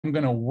I'm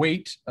going to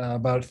wait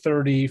about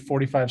 30,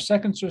 45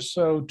 seconds or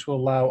so to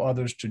allow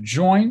others to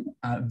join.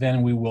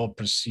 Then we will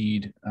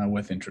proceed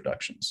with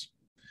introductions.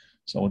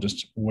 So we'll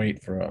just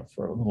wait for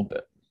a little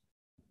bit.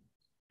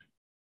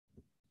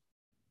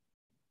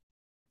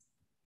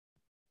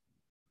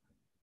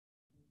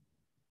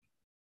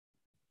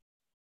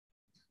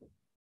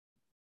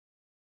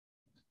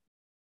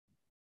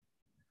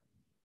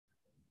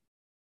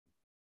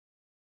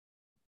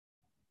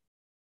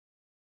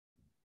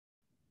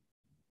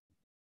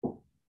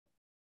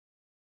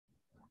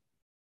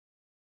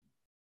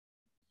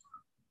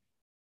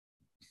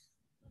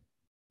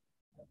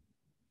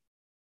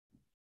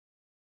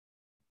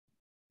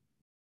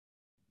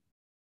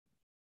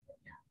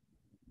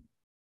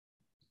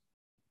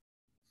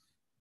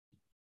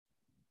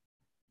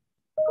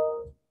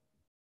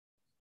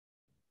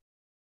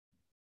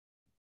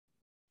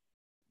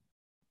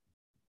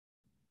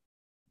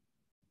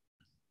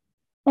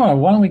 All right,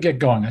 why don't we get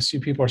going? I see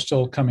people are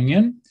still coming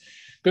in.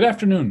 Good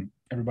afternoon,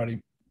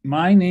 everybody.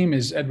 My name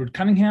is Edward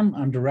Cunningham.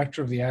 I'm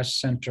director of the Ash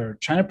Center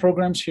China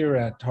programs here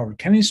at Harvard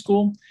Kennedy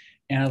School.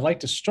 And I'd like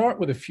to start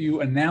with a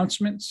few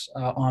announcements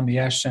on the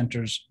Ash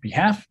Center's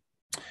behalf.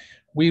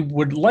 We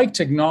would like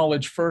to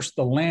acknowledge first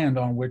the land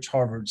on which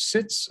Harvard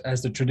sits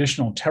as the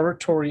traditional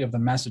territory of the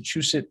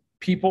Massachusetts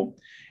people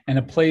and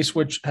a place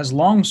which has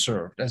long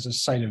served as a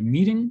site of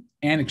meeting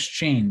and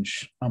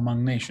exchange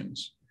among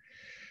nations.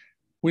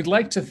 We'd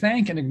like to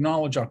thank and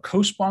acknowledge our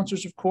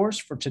co-sponsors, of course,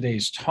 for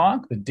today's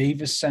talk, the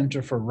Davis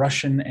Center for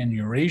Russian and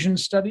Eurasian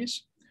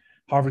Studies,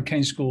 Harvard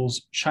Kennedy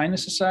School's China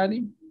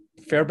Society,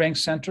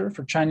 Fairbanks Center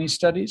for Chinese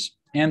Studies,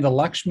 and the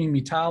Lakshmi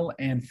Mittal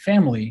and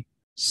Family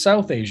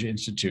South Asia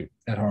Institute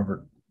at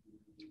Harvard.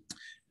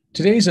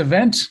 Today's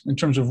event, in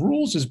terms of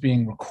rules, is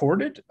being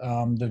recorded.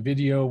 The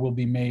video will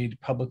be made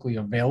publicly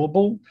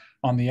available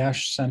on the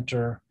Ash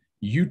Center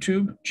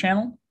YouTube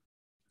channel.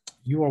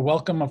 You are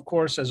welcome, of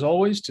course, as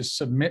always, to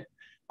submit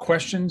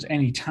questions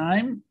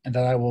anytime, and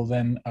that I will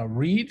then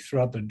read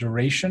throughout the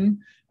duration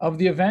of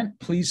the event.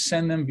 Please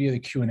send them via the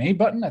Q&A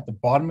button at the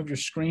bottom of your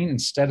screen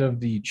instead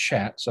of the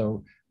chat.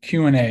 So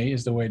Q&A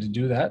is the way to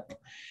do that.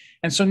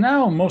 And so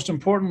now, most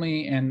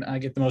importantly, and I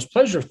get the most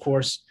pleasure, of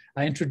course,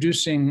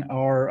 introducing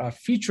our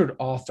featured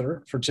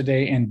author for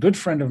today and good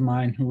friend of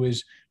mine who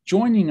is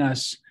joining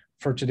us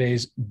for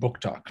today's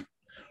book talk.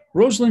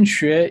 Roselyn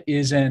Hsueh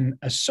is an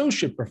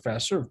associate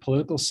professor of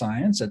political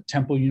science at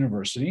Temple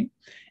University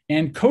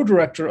and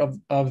co-director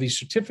of the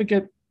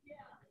Certificate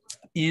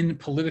in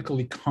Political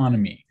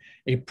Economy,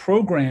 a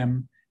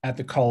program at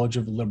the College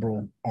of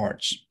Liberal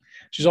Arts.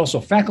 She's also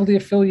a faculty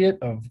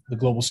affiliate of the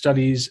Global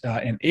Studies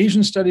and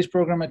Asian Studies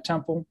program at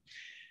Temple.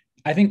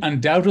 I think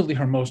undoubtedly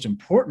her most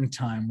important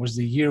time was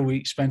the year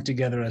we spent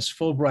together as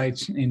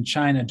Fulbrights in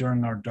China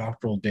during our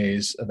doctoral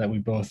days that we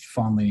both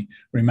fondly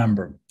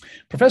remember.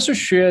 Professor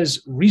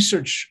Hsueh's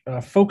research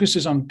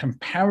focuses on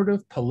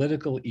comparative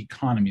political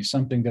economy,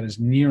 something that is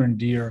near and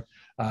dear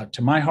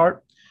to my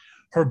heart.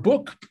 Her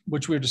book,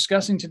 which we're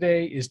discussing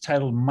today, is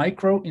titled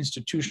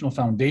Micro-Institutional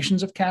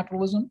Foundations of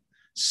Capitalism,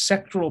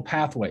 Sectoral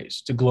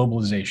Pathways to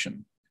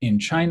Globalization in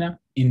China,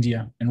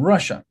 India, and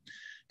Russia.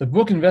 The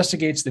book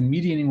investigates the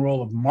mediating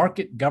role of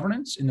market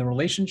governance in the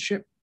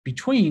relationship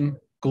between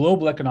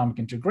global economic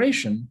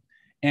integration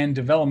and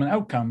development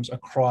outcomes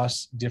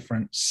across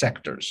different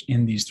sectors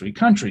in these three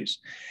countries.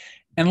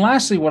 And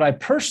lastly, what I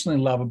personally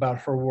love about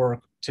her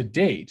work to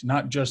date,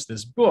 not just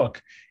this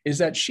book, is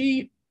that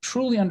she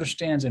truly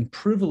understands and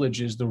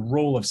privileges the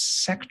role of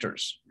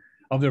sectors,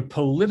 of their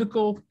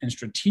political and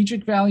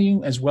strategic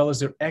value, as well as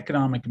their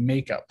economic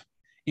makeup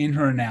in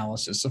her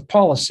analysis of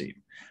policy.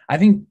 I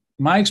think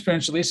my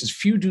experience, at least, is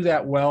few do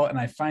that well, and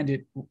I find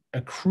it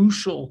a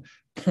crucial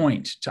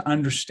point to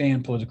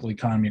understand political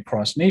economy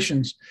across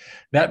nations.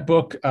 That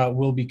book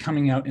will be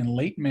coming out in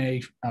late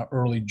May,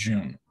 early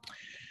June.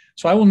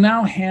 So I will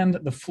now hand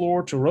the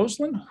floor to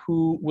Roselyn,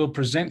 who will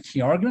present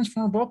key arguments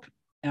from her book.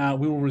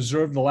 We will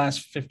reserve the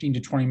last 15 to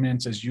 20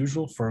 minutes as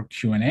usual for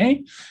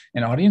Q&A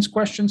and audience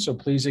questions. So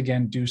please,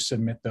 again, do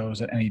submit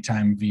those at any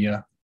time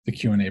via the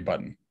Q&A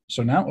button.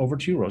 So now over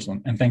to you,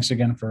 Roselyn, and thanks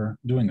again for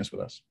doing this with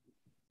us.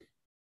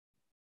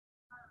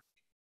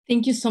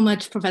 Thank you so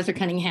much, Professor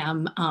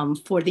Cunningham,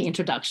 for the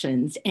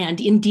introductions.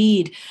 And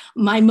indeed,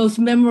 my most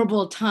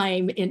memorable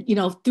time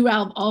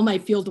throughout all my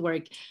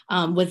fieldwork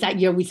was that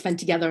year we spent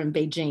together in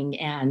Beijing.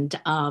 And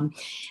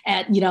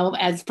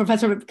as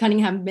Professor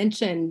Cunningham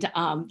mentioned,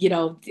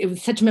 it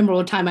was such a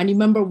memorable time. I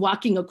remember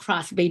walking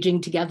across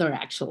Beijing together,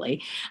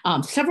 actually,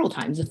 several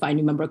times, if I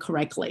remember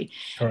correctly.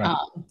 Correct.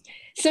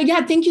 So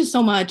yeah, thank you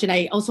so much. And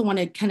I also want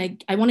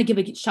to give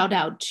a shout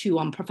out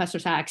to Professor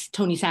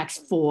Tony Sachs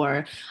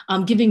for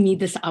giving me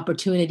this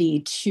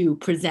opportunity to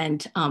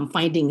present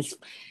findings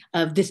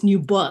of this new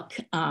book,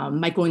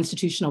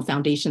 Micro-Institutional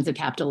Foundations of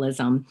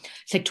Capitalism,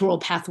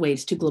 Sectoral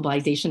Pathways to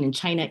Globalization in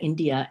China,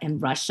 India, and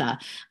Russia,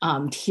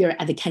 here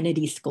at the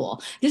Kennedy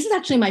School. This is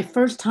actually my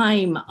first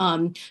time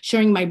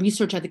sharing my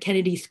research at the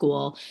Kennedy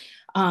School.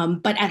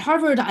 But at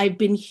Harvard, I've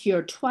been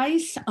here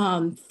twice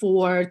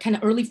for kind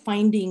of early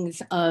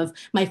findings of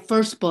my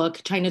first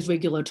book, China's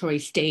Regulatory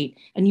State,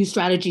 A New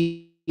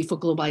Strategy for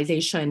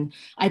Globalization.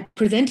 I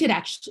presented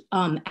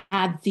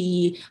at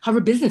the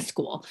Harvard Business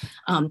School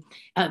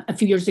a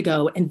few years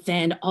ago. And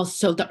then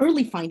also the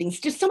early findings,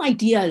 just some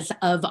ideas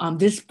of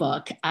this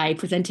book I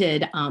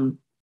presented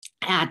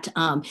at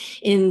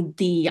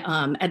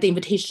the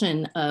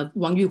invitation of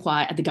Wang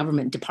Yuhua at the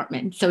government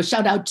department. So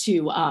shout out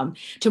to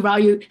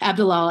Rao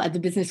Abdullah at the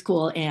business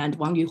school and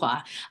Wang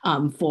Yuhua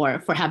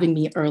for having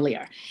me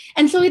earlier.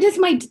 And so it is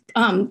my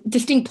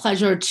distinct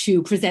pleasure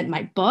to present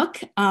my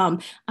book. I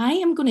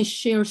am going to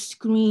share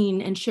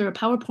screen and share a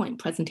PowerPoint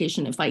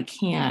presentation if I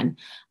can.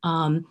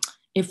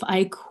 If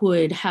I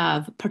could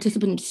have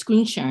participant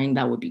screen sharing,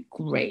 that would be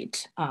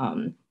great.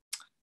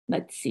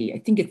 Let's see, I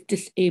think it's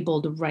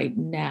disabled right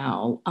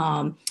now.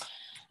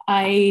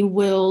 I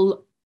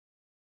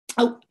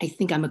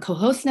think I'm a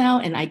co-host now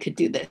and I could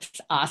do this,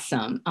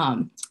 awesome.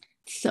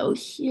 So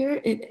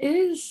here it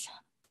is.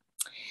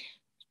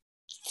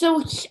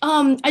 So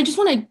I just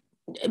want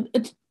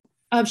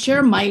to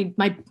share my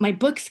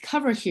book's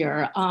cover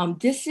here.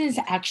 This is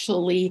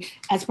actually,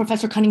 as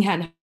Professor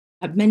Cunningham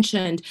I've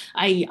mentioned,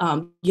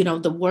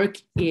 the work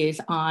is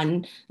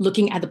on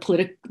looking at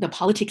the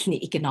politics and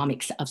the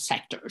economics of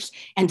sectors.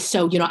 And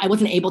so, I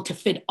wasn't able to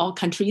fit all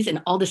countries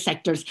and all the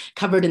sectors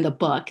covered in the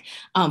book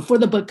for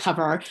the book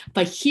cover.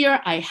 But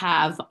here I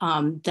have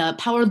the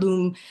power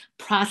loom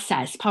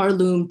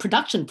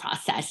production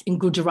process in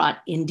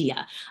Gujarat,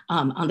 India,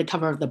 on the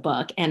cover of the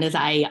book. And as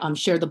I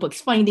share the book's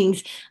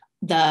findings,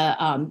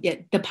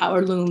 the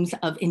power looms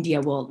of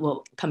India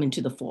will come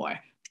into the fore.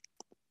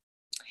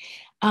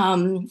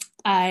 To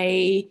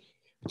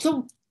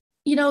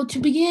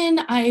begin,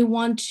 I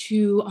want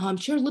to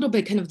share a little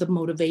bit kind of the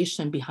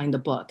motivation behind the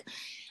book.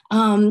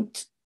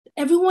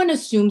 Everyone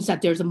assumes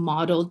that there's a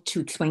model to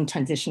explain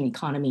transition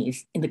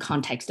economies in the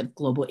context of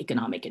global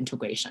economic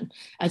integration.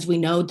 As we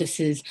know, this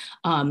has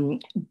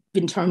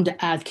been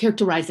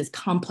characterized as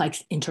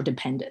complex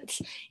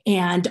interdependence.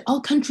 And all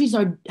countries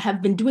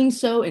have been doing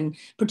so, and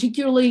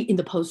particularly in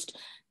the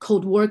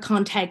post-Cold War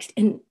context,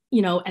 and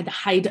at the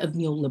height of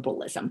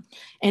neoliberalism.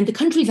 And the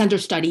countries under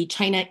study,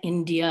 China,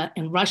 India,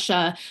 and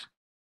Russia,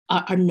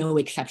 are no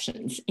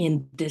exceptions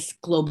in this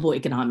global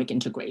economic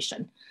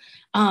integration.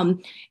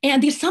 And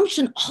the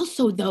assumption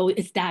also, though,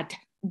 is that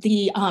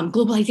the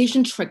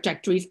globalization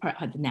trajectories are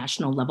at the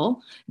national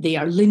level. They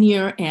are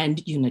linear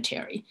and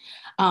unitary.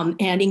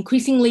 And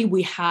increasingly,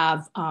 we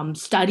have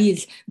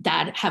studies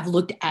that have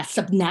looked at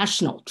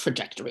subnational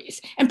trajectories,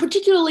 and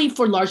particularly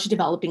for large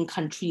developing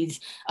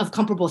countries of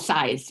comparable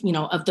size,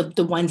 of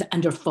the ones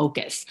under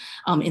focus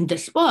in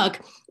this book,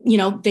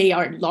 they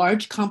are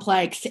large,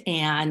 complex,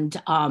 and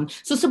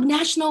so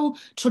subnational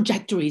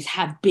trajectories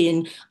have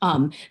been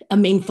a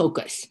main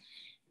focus.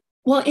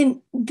 Well,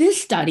 in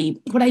this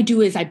study, what I do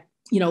is I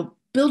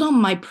build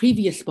on my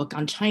previous book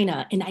on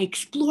China, and I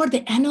explore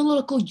the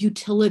analytical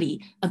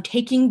utility of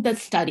taking the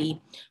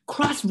study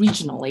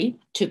cross-regionally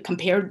to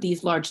compare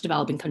these large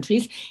developing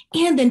countries,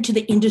 and then to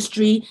the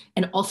industry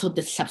and also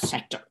the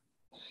subsector.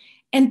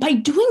 And by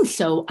doing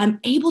so, I'm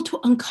able to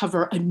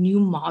uncover a new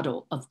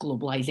model of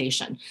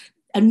globalization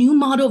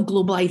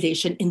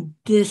in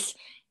this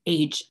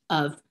age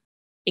of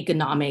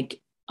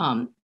economic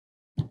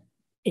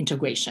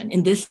integration,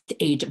 in this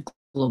age of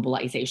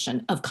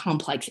globalization, of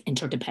complex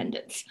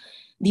interdependence.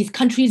 These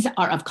countries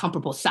are of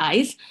comparable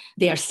size.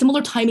 They are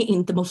similar timing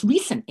in the most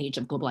recent age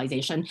of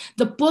globalization.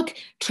 The book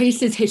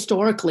traces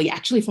historically,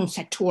 actually from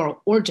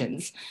sectoral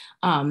origins,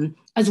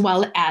 as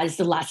well as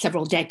the last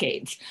several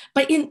decades.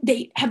 But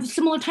they have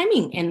similar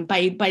timing. And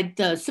by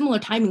the similar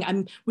timing,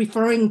 I'm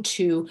referring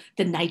to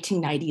the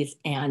 1990s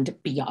and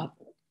beyond.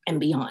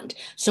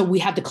 So we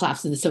have the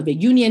collapse of the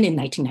Soviet Union in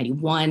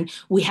 1991.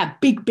 We have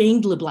Big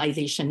Bang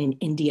liberalization in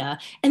India.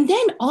 And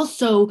then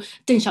also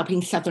Deng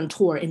Xiaoping's Southern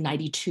Tour in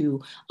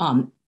 92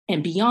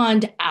 and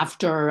beyond,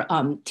 after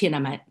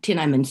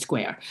Tiananmen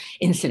Square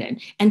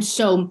incident. And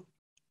so,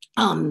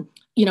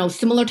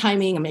 similar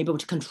timing, I'm able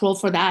to control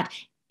for that.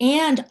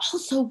 And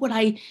also what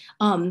I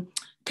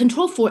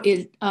control for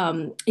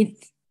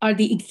are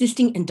the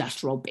existing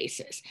industrial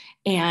bases.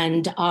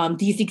 And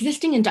these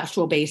existing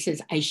industrial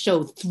bases I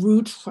show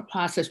through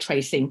process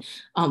tracing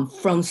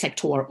from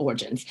sectoral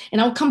origins.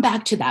 And I'll come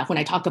back to that when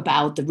I talk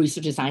about the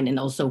research design, and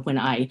also when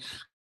I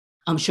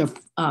share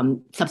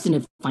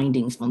substantive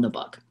findings from the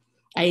book.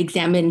 I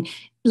examine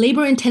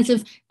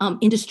labor-intensive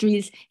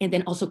industries, and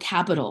then also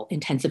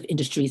capital-intensive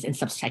industries and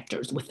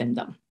subsectors within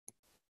them.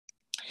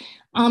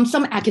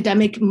 Some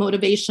academic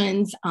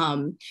motivations,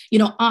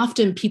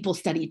 often people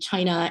study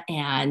China,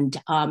 and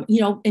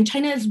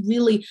China is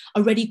really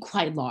already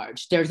quite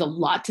large. There's a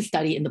lot to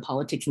study in the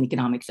politics and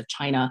economics of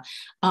China.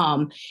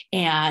 But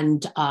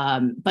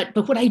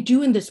what I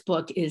do in this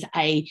book is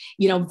I,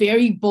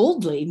 very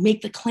boldly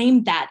make the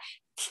claim that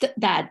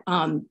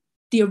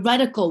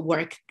theoretical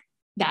work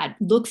that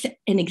looks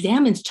and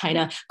examines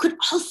China could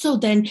also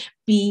then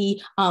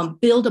be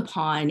built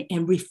upon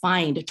and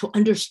refined to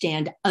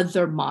understand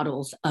other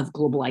models of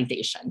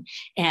globalization.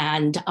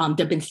 And there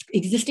have been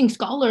existing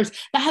scholars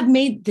that have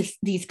made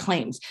these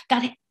claims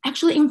that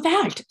actually, in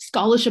fact,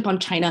 scholarship on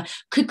China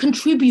could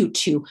contribute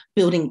to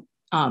building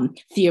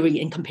theory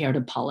in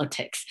comparative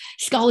politics.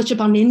 Scholarship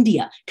on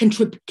India can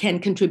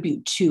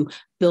contribute to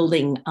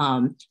building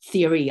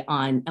theory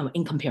on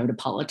in comparative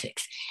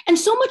politics. And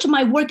so much of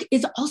my work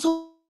is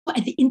also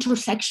at the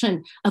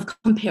intersection of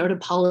comparative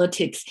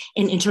politics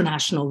and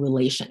international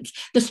relations.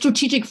 The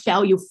strategic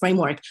value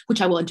framework,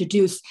 which I will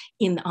introduce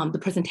in the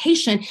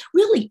presentation,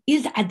 really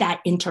is at that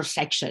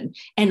intersection.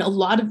 And a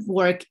lot of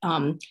work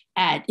in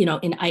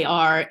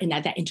IR and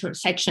at that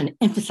intersection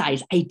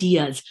emphasize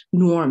ideas,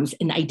 norms,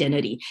 and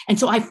identity. And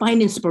so I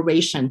find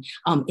inspiration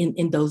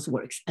in those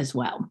works as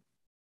well.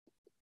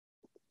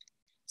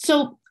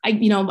 So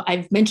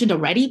I've mentioned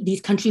already,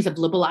 these countries have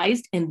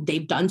liberalized, and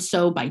they've done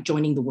so by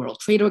joining the World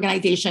Trade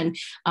Organization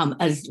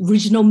as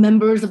regional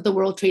members of the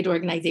World Trade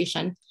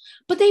Organization.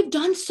 But they've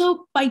done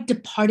so by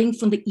departing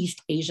from the East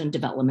Asian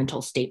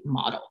developmental state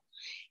model.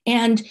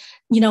 And,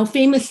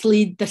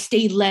 famously, the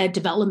state-led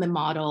development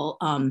model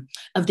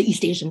of the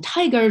East Asian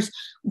tigers,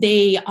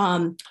 they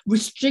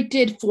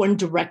restricted foreign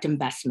direct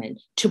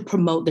investment to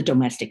promote the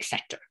domestic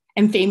sector,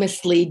 and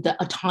famously, the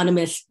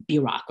autonomous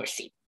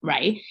bureaucracy.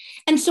 Right.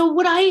 And so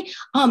what I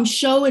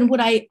show and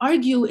what I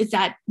argue is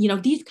that,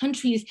 these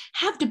countries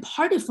have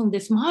departed from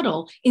this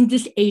model in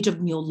this age of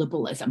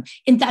neoliberalism,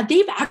 in that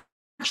they've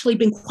actually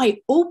been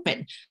quite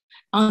open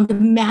on the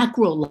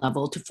macro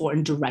level to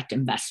foreign direct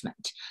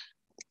investment.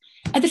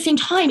 At the same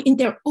time, in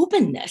their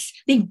openness,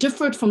 they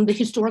differed from the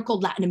historical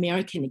Latin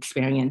American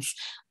experience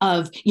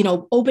of,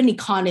 open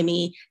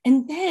economy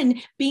and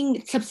then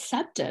being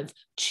susceptible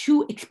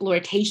to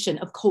exploitation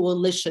of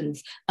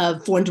coalitions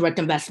of foreign direct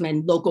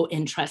investment, local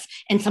interests,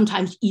 and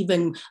sometimes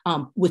even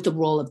with the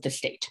role of the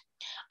state.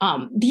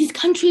 These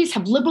countries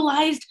have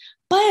liberalized,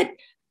 but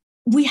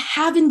we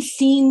haven't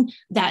seen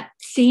that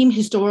same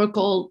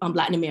historical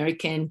Latin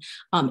American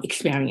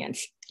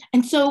experience.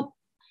 And so,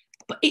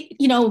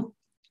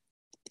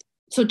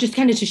 so just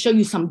kind of to show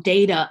you some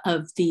data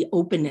of the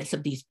openness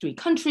of these three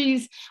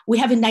countries, we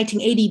have in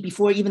 1980,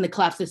 before even the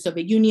collapse of the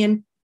Soviet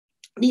Union,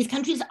 these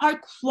countries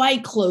are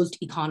quite closed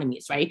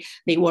economies, right?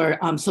 They were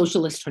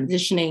socialist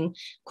transitioning,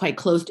 quite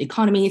closed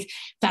economies.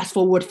 Fast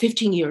forward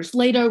 15 years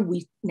later,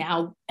 we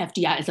now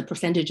FDI as a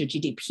percentage of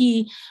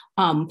GDP.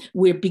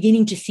 We're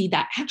beginning to see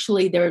that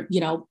actually they're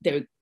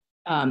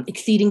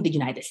exceeding the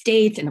United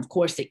States and of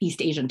course the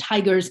East Asian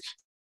tigers,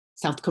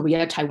 South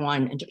Korea,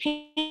 Taiwan, and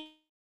Japan.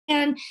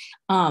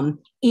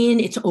 In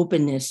its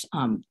openness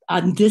on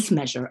this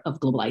measure of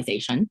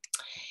globalization.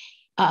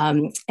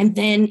 And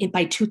then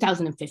by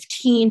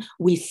 2015,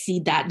 we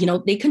see that,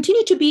 they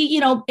continue to be,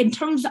 in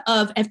terms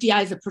of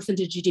FDI as a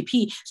percentage of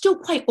GDP, still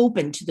quite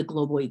open to the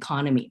global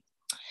economy.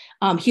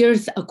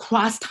 Here's a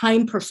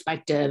cross-time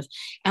perspective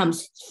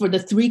for the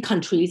three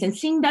countries and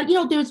seeing that,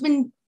 there's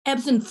been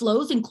ebbs and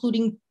flows,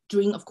 including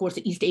during, of course,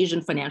 the East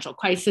Asian financial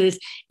crisis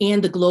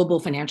and the global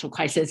financial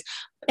crisis,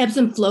 ebbs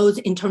and flows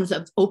in terms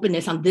of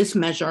openness on this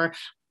measure,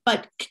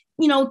 but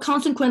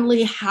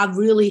consequently have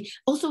really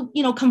also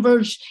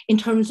converged in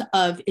terms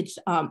of its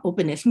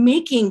openness,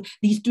 making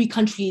these three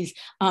countries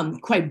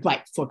quite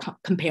ripe for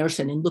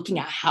comparison and looking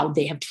at how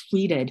they have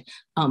treated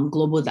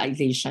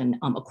globalization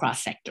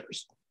across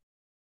sectors.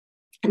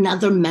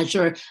 Another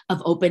measure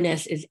of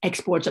openness is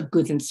exports of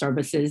goods and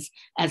services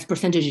as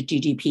percentage of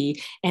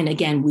GDP. And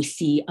again, we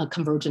see a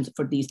convergence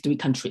for these three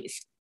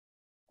countries.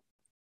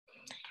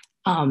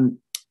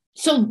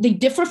 So they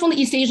differ from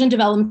the East Asian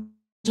developmental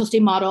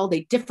state model.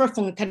 They differ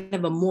from kind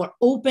of a more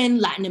open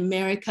Latin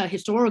America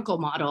historical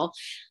model.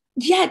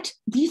 Yet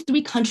these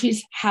three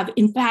countries have,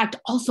 in fact,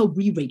 also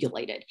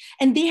re-regulated.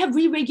 And they have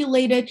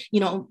re-regulated,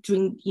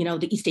 during,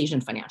 the East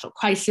Asian financial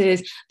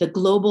crisis, the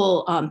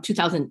global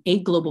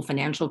 2008 global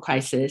financial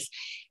crisis.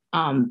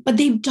 But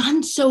they've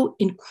done so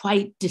in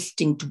quite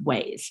distinct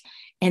ways.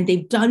 And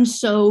they've done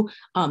so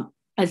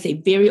as they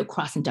vary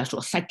across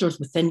industrial sectors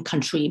within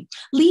country,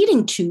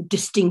 leading to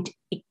distinct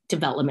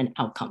development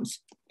outcomes.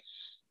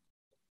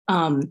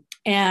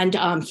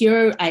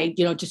 Here I,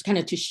 just kind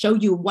of to show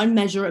you one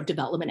measure of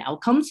development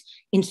outcomes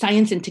in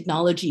science and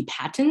technology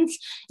patents,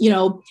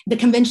 the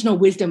conventional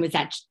wisdom is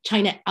that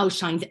China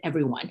outshines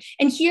everyone.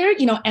 And here,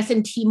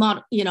 S&T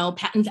model,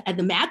 patents at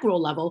the macro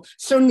level,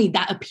 certainly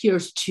that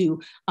appears to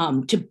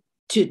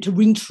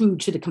ring true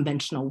to the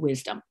conventional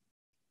wisdom.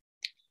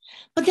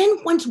 But then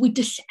once we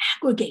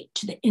disaggregate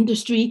to the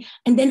industry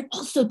and then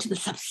also to the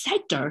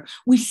subsector,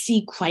 we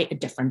see quite a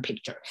different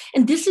picture.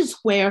 And this is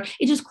where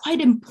it is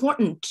quite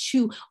important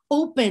to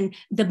open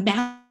the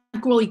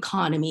macro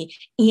economy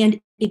and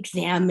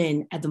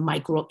examine at the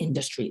micro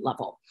industry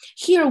level.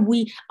 Here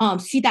we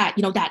see that,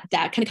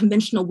 that kind of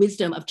conventional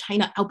wisdom of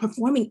China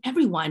outperforming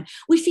everyone.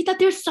 We see that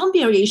there's some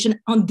variation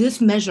on this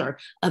measure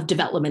of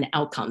development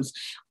outcomes.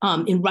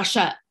 In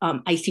Russia,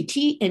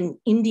 ICT and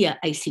India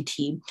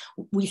ICT,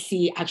 we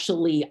see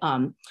actually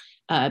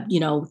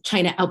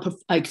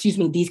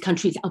these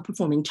countries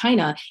outperforming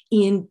China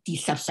in the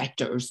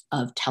subsectors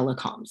of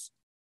telecoms.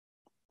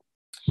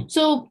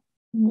 So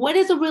what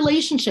is the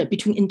relationship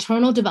between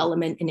internal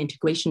development and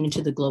integration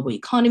into the global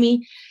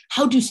economy?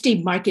 How do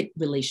state-market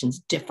relations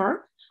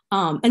differ?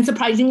 And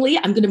surprisingly,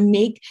 I'm going to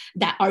make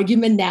that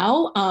argument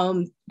now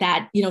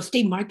that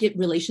state-market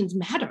relations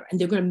matter, and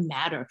they're going to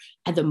matter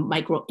at the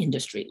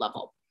micro-industry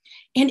level.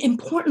 And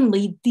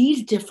importantly,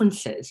 these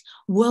differences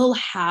will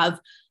have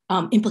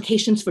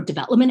implications for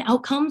development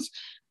outcomes,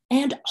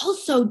 and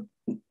also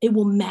it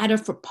will matter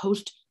for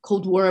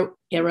post-Cold War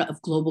era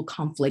of global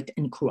conflict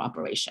and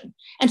cooperation.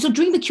 And so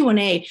during the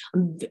Q&A,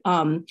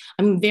 I'm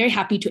very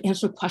happy to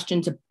answer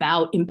questions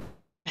about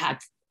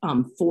impacts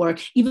for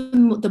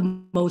even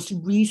the most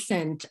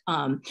recent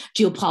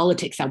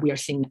geopolitics that we are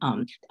seeing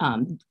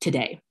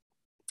today.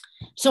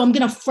 So I'm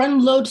going to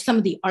front load some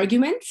of the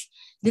arguments.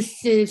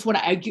 This is what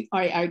I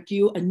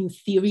argue a new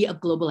theory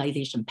of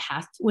globalization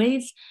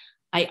pathways.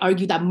 I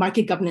argue that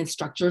market governance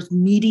structures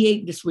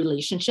mediate this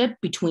relationship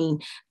between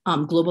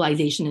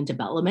globalization and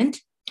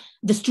development.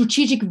 The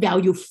strategic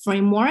value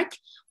framework,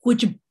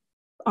 which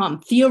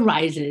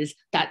theorizes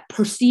that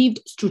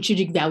perceived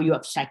strategic value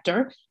of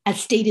sector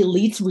as state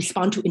elites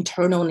respond to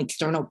internal and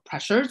external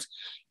pressures,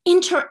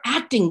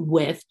 interacting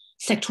with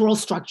sectoral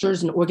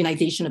structures and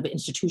organization of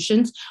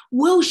institutions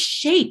will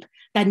shape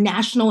that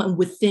national and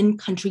within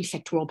country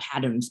sectoral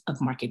patterns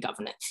of market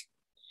governance.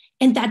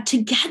 And that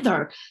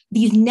together,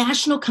 these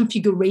national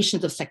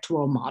configurations of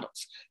sectoral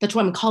models, that's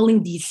what I'm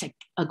calling these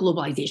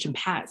globalization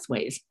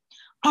pathways,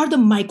 are the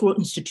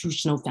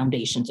micro-institutional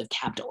foundations of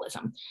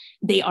capitalism.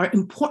 They are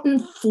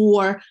important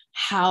for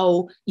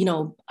how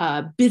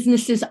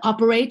businesses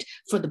operate,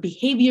 for the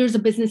behaviors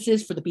of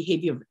businesses, for the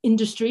behavior of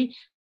industry.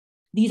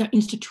 These are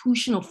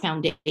institutional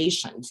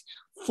foundations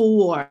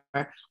for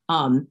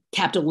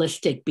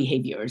capitalistic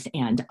behaviors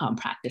and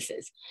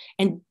practices.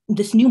 And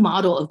this new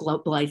model of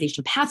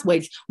globalization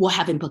pathways will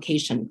have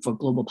implication for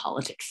global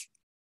politics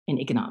and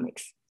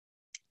economics.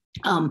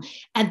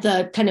 At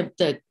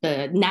the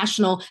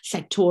national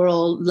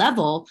sectoral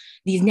level,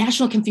 these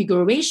national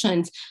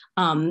configurations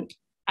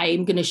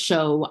I'm going to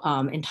show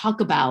and talk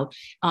about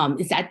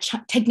is that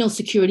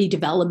techno-security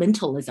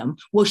developmentalism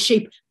will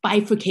shape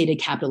bifurcated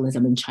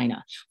capitalism in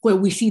China, where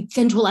we see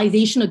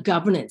centralization of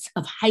governance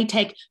of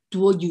high-tech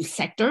dual-use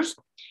sectors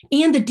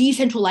and the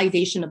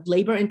decentralization of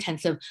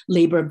labor-intensive,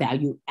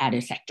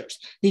 labor-value-added sectors.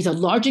 These are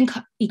large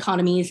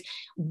economies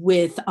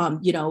with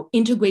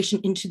integration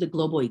into the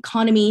global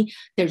economy.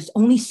 There's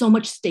only so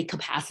much state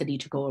capacity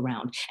to go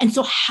around. And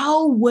so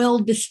how will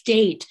the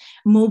state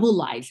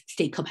mobilize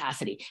state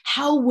capacity?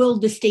 How will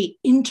the state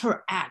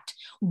interact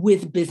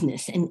with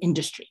business and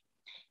industry?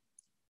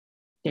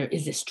 There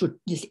is this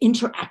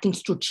interacting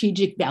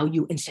strategic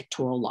value and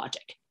sectoral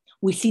logic.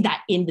 We see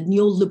that in the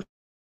neoliberal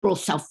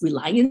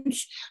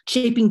self-reliance,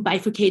 shaping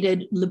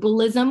bifurcated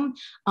liberalism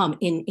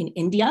in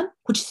India,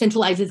 which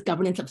centralizes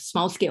governance of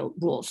small-scale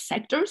rural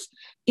sectors.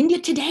 India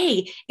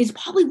today is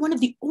probably one of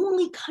the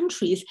only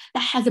countries that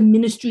has a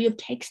ministry of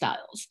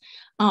textiles.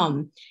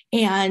 So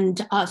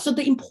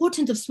the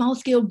importance of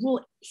small-scale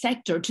rural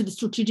sector to the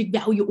strategic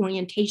value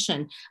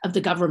orientation of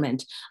the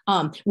government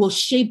will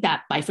shape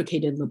that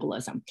bifurcated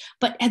liberalism.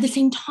 But at the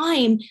same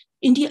time,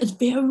 India is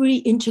very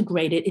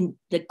integrated in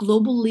the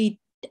globally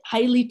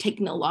highly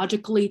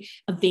technologically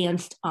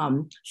advanced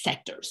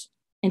sectors.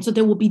 And so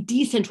there will be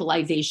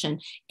decentralization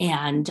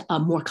and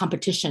more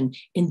competition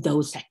in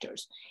those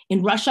sectors.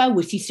 In Russia,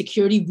 we see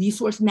security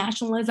resource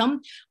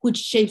nationalism, which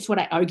shapes what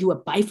I argue a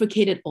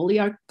bifurcated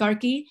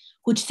oligarchy,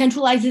 which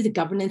centralizes the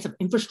governance of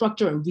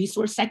infrastructure and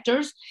resource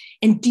sectors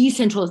and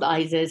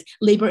decentralizes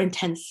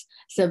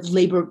labor-intensive,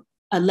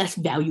 less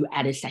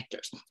value-added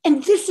sectors.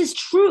 And this is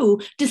true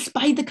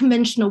despite the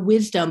conventional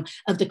wisdom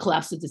of the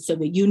collapse of the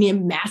Soviet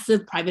Union,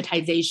 massive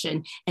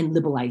privatization and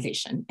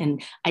liberalization.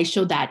 And I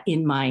show that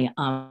in my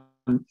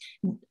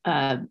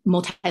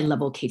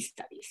multi-level case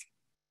studies.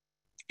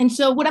 And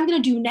so what I'm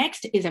going to do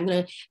next is I'm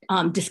going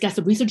to discuss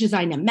the research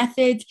design and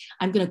methods.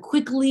 I'm going to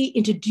quickly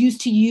introduce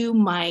to you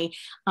my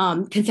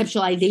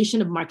conceptualization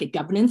of market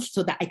governance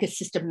so that I could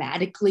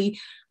systematically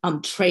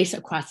trace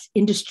across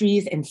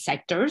industries and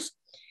sectors.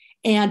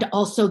 And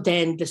also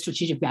then the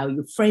strategic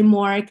value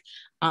framework.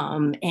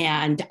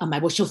 And I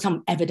will show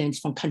some evidence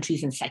from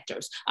countries and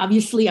sectors.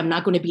 Obviously, I'm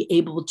not going to be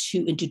able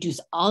to introduce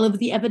all of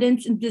the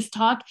evidence in this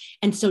talk.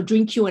 And so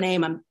during Q&A,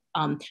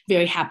 I'm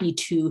very happy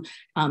to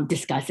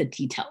discuss the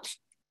details.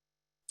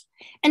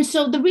 And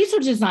so the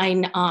research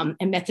design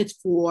and methods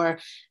for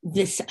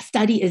this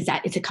study is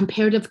that it's a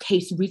comparative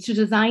case research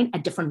design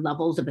at different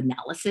levels of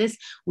analysis.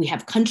 We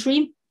have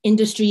country,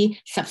 industry,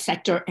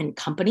 subsector, and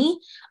company,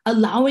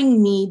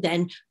 allowing me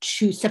then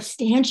to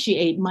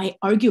substantiate my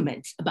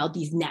arguments about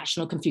these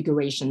national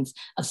configurations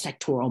of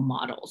sectoral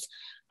models.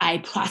 I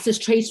process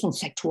trace from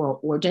sectoral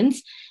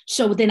origins.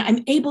 So then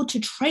I'm able to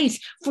trace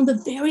from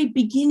the very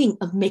beginning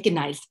of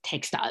mechanized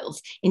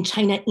textiles in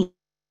China,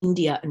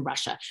 India and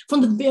Russia,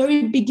 from the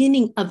very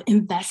beginning of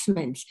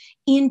investments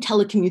in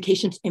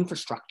telecommunications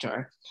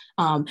infrastructure,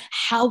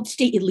 how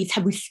state elites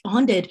have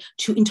responded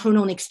to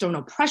internal and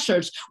external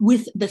pressures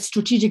with the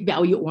strategic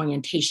value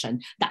orientation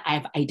that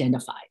I've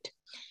identified.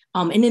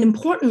 And then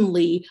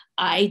importantly,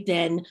 I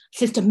then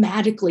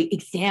systematically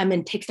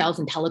examined textiles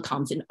and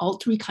telecoms in all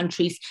three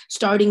countries,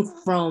 starting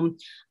from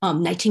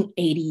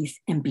 1980s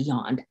and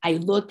beyond. I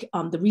look,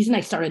 the reason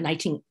I started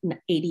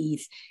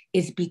 1980s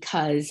is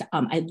because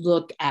I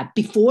look at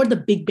before the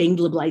Big Bang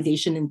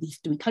globalization in these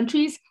three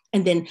countries,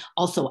 and then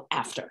also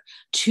after,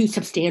 to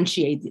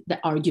substantiate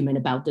the argument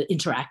about the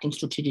interacting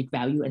strategic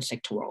value and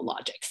sectoral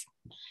logics.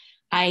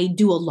 I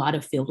do a lot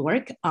of field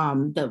work.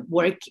 The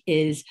work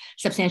is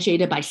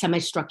substantiated by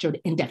semi-structured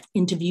in-depth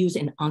interviews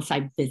and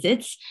on-site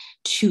visits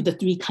to the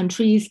three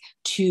countries,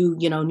 to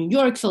New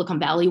York, Silicon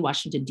Valley,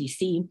 Washington,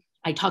 D.C.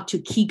 I talk to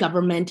key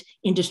government,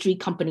 industry,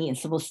 company, and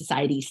civil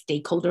society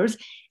stakeholders.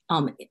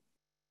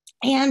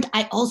 And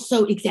I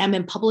also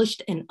examine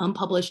published and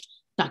unpublished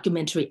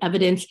documentary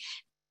evidence,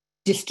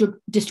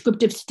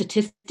 descriptive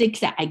statistics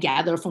that I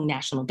gather from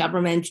national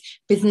governments,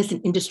 business and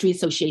industry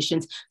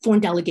associations, foreign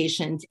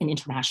delegations, and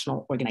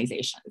international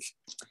organizations.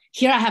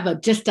 Here I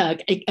have just a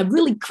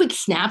really quick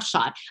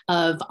snapshot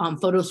of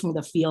photos from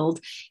the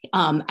field.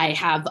 I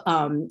have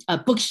a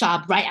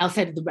bookshop right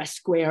outside of the Red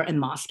Square in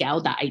Moscow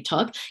that I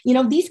took.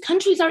 These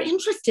countries are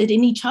interested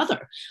in each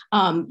other.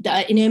 An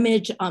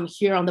image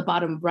here on the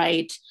bottom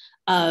right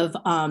of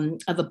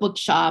a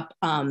bookshop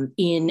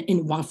in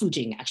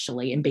Wangfujing,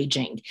 actually, in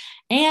Beijing,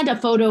 and a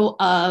photo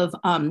of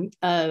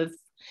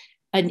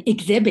an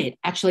exhibit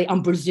actually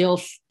on Brazil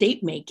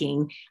state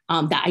making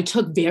that I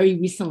took very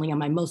recently on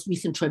my most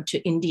recent trip to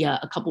India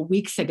a couple of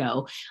weeks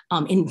ago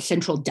in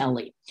central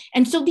Delhi.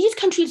 And so these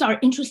countries are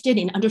interested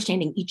in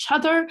understanding each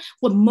other,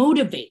 what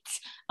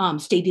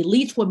motivates state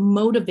elites, what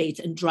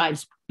motivates and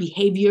drives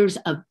behaviors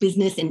of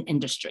business and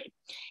industry.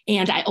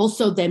 And I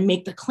also then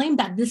make the claim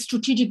that this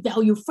strategic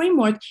value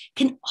framework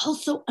can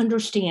also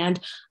understand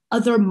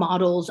other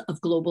models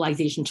of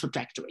globalization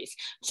trajectories.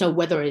 So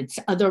whether it's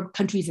other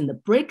countries in the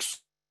BRICS,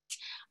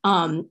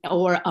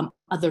 or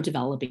other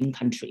developing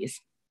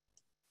countries.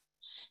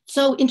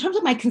 So in terms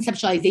of my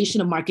conceptualization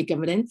of market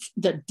governance,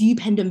 the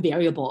dependent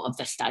variable of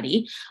the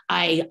study,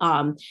 I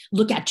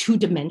look at two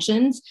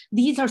dimensions.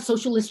 These are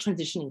socialist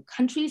transitioning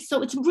countries.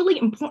 So it's really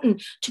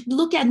important to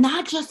look at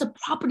not just the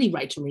property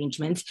rights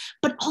arrangements,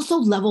 but also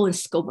level and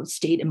scope of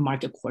state and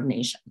market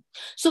coordination.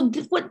 So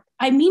what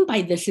I mean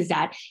by this is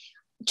that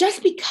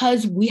just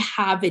because we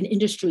have an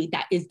industry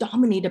that is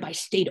dominated by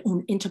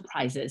state-owned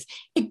enterprises,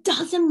 it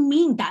doesn't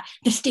mean that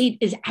the state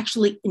is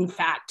actually, in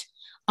fact,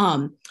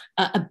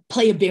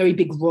 play a very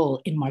big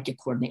role in market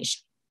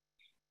coordination.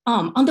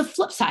 On the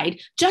flip side,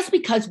 just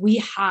because we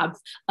have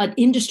an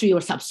industry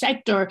or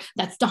subsector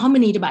that's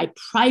dominated by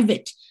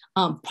private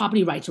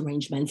property rights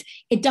arrangements,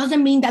 it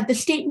doesn't mean that the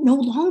state no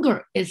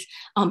longer is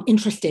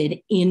interested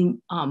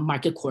in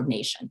market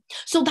coordination.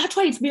 So that's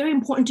why it's very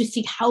important to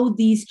see how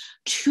these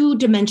two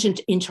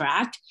dimensions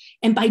interact.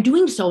 And by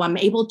doing so, I'm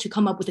able to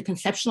come up with a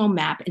conceptual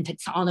map and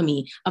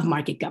taxonomy of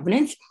market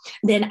governance.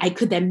 Then I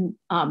could then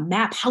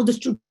map how the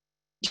strategic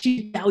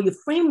value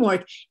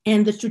framework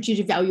and the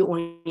strategic value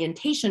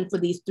orientation for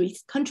these three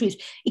countries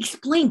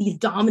explain these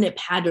dominant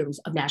patterns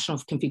of national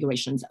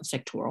configurations of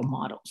sectoral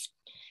models.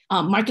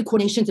 Market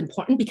coordination is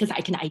important because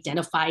I can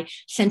identify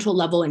central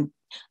level and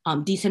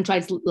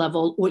decentralized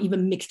level or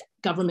even mixed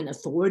government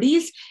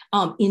authorities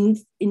in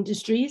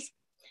industries,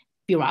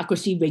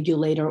 bureaucracy,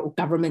 regulator, or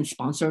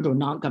government-sponsored or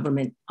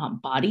non-government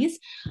bodies.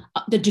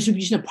 The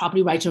distribution of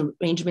property rights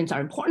arrangements are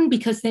important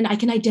because then I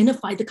can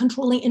identify the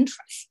controlling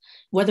interests,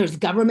 whether it's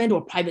government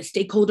or private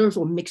stakeholders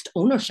or mixed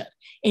ownership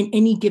in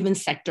any given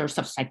sector,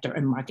 subsector,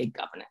 and market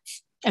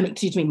governance.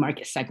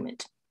 Market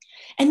segment.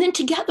 And then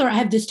together, I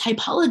have this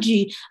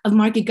typology of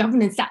market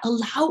governance that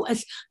allow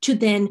us to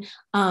then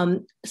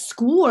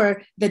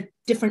score the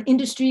different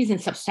industries and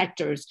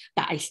subsectors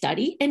that I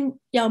study and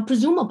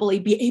presumably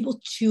be able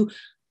to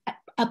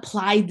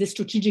apply the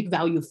strategic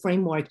value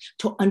framework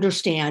to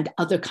understand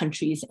other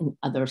countries and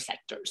other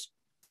sectors.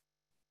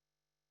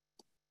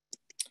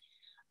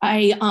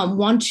 I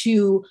want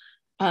to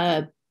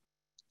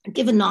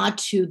give a nod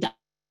to the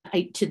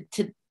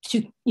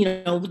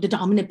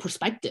dominant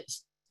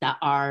perspectives that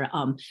are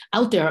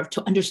out there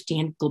to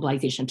understand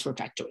globalization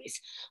trajectories.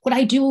 What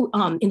I do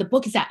in the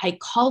book is that I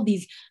call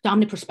these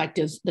dominant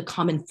perspectives the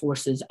common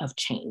forces of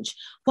change.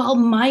 While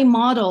my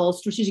model,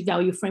 strategic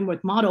value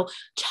framework model,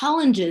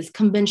 challenges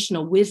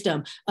conventional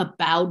wisdom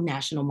about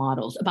national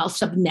models, about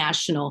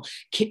subnational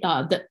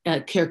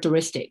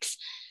characteristics,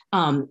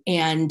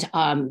 and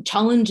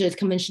challenges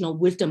conventional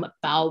wisdom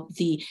about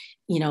the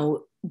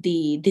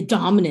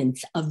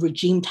dominance of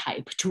regime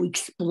type to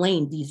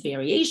explain these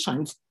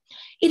variations,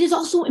 It is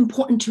also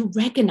important to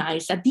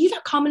recognize that these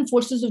are common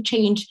forces of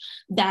change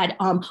that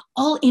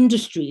all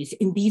industries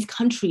in these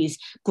countries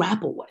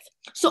grapple with.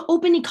 So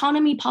open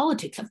economy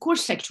politics, of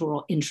course,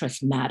 sectoral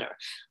interests matter.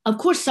 Of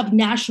course,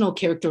 subnational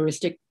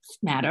characteristics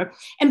matter.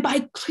 And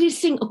by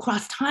tracing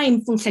across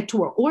time from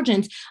sectoral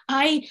origins,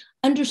 I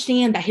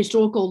understand that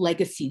historical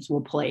legacies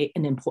will play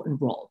an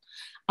important role.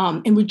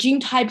 And regime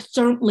type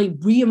certainly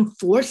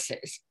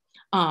reinforces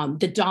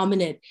the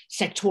dominant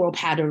sectoral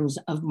patterns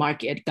of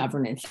market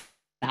governance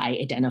that I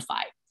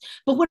identify.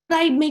 But what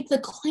I make the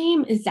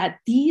claim is that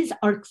these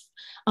are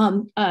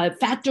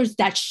factors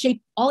that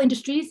shape all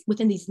industries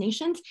within these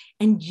nations,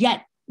 and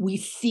yet we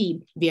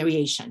see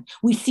variation.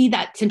 We see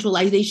that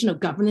centralization of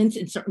governance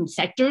in certain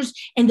sectors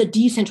and the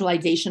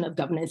decentralization of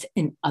governance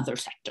in other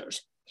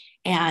sectors.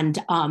 And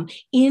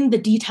in the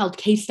detailed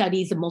case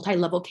studies, the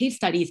multi-level case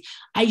studies,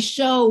 I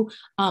show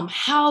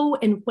how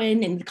and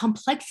when and the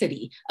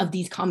complexity of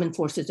these common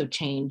forces of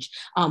change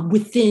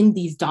within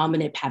these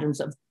dominant patterns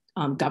of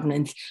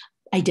governance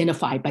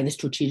identified by the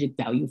strategic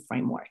value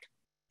framework.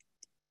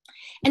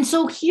 And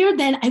so here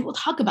then I will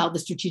talk about the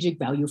strategic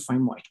value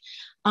framework.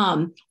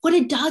 What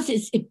it does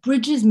is it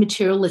bridges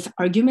materialist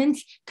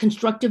arguments,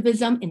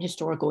 constructivism, and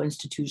historical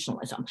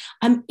institutionalism.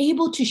 I'm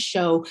able to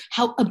show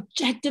how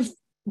objective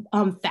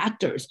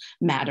factors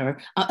matter,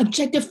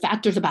 objective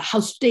factors about how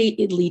state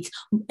elites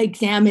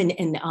examine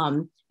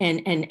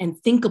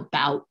and think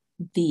about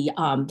the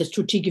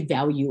strategic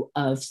value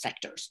of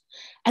sectors.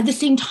 At the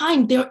same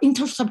time, their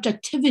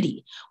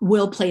intersubjectivity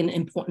will play an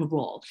important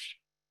role.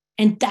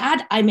 And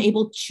that I'm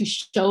able to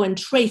show and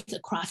trace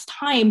across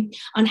time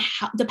on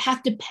how the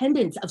path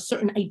dependence of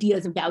certain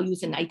ideas and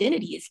values and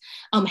identities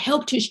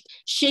help to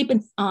shape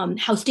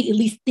how state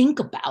elites think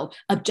about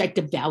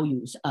objective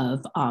values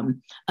of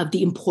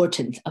the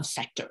importance of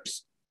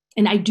sectors.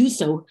 And I do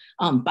so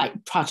by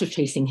process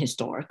tracing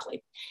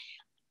historically.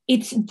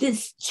 It's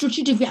this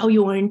strategic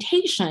value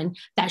orientation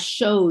that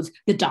shows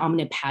the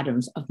dominant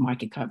patterns of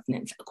market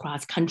governance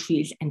across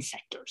countries and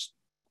sectors.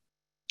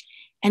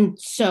 And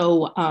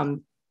so,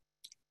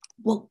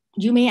 well,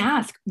 you may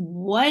ask,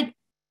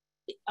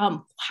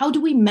 how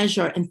do we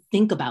measure and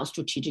think about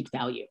strategic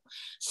value?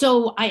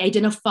 So I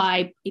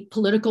identify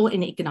political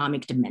and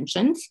economic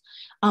dimensions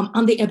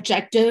on the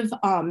objective,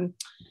 in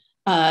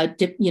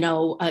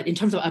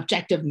terms of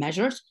objective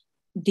measures.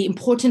 The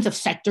importance of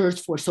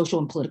sectors for social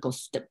and political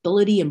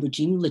stability and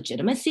regime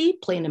legitimacy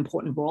play an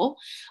important role.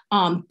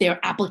 Their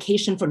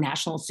application for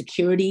national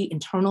security,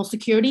 internal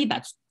security,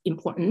 that's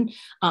important.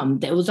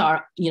 Those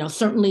are,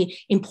 certainly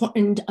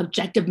important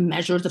objective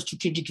measures of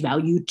strategic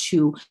value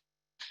to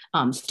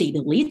state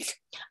elites.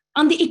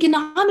 On the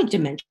economic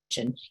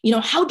dimension,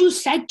 how do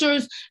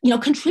sectors,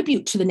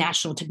 contribute to the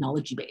national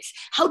technology base?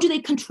 How do they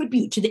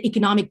contribute to the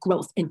economic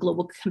growth and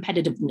global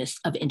competitiveness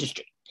of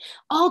industry?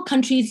 All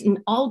countries and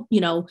all,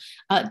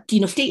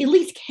 state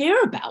elites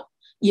care about,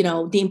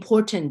 the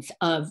importance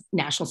of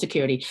national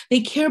security.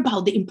 They care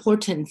about the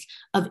importance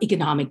of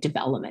economic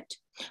development.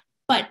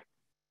 But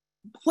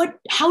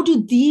how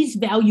do these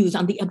values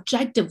on the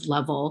objective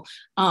level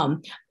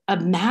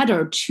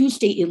matter to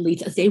state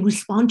elites as they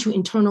respond to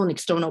internal and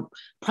external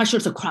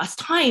pressures across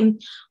time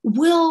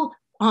will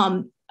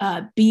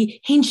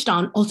be hinged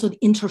on also the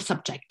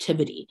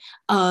intersubjectivity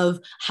of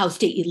how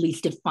state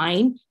elites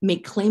define,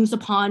 make claims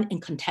upon,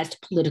 and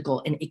contest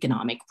political and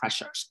economic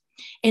pressures.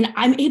 And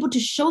I'm able to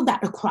show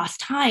that across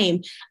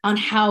time on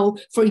how,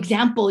 for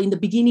example, in the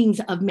beginnings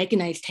of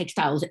mechanized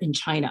textiles in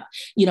China,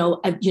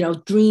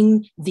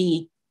 during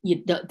the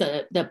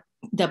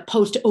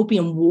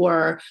post-Opium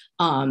War,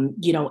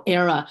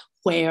 era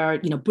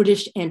where,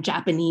 British and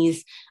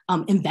Japanese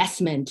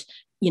investment,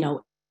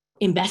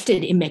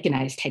 invested in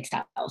mechanized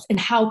textiles, and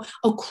how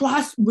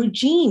across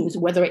regimes,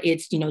 whether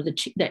it's, the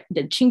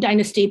Qing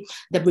dynasty,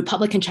 the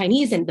Republican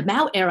Chinese, and the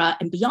Mao era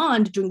and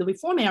beyond during the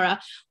Reform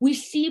era, we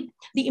see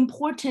the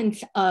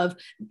importance of,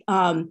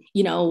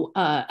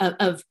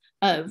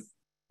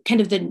 kind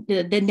of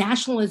the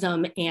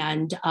nationalism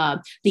and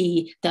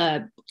the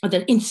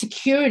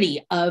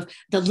insecurity of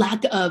the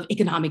lack of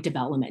economic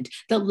development,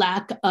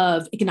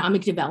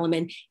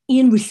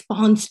 in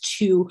response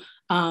to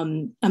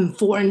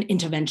foreign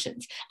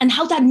interventions, and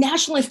how that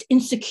nationalist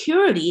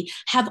insecurity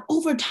have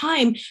over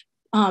time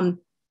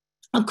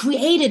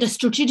created a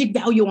strategic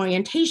value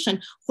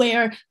orientation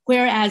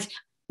whereas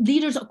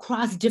leaders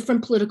across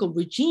different political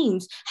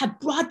regimes have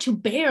brought to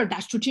bear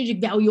that strategic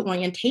value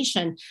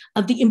orientation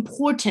of the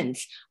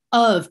importance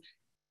of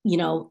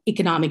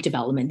economic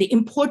development, the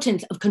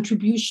importance of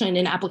contribution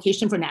and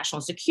application for national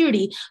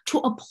security to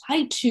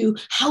apply to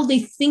how they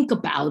think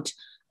about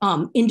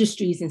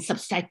industries and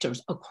subsectors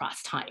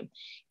across time.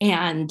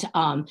 And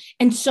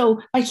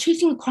so by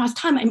tracing across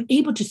time, I'm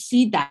able to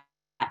see that,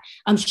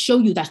 show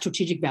you that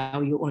strategic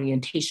value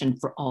orientation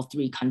for all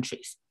three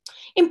countries.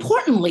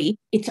 Importantly,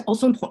 it's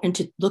also important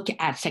to look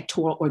at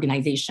sectoral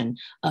organization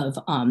of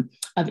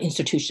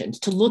institutions,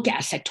 to look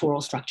at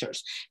sectoral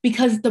structures,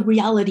 because the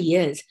reality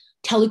is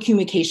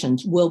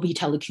telecommunications will be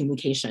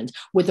telecommunications,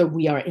 whether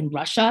we are in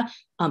Russia,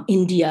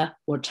 India,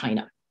 or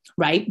China,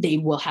 right? They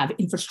will have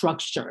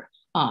infrastructure,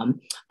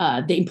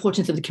 the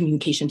importance of the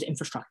communications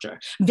infrastructure.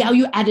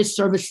 Value-added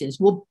services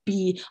will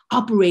be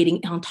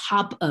operating on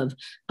top of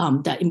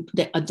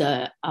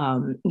the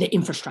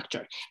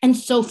infrastructure. And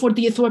so for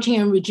the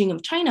authoritarian regime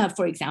of China,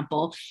 for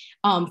example,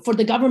 for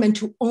the government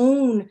to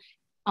own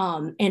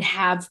and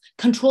have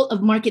control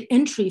of market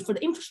entry for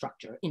the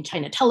infrastructure in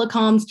China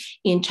Telecoms,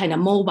 in China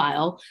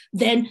Mobile,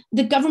 then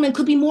the government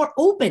could be more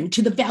open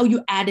to the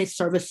value-added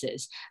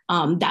services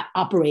that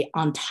operate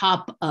on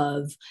top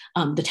of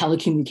the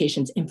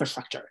telecommunications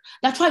infrastructure.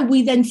 That's why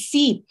we then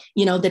see,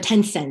 the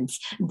Tencents,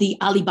 the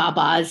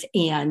Alibabas,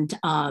 and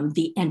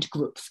the Ant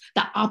groups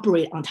that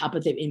operate on top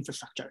of the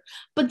infrastructure.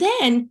 But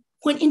then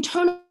when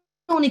internal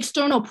and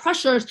external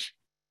pressures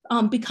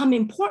become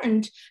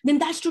important, then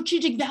that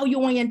strategic value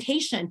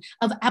orientation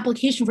of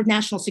application for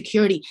national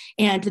security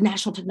and the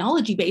national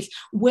technology base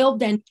will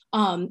then,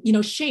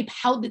 shape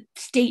how the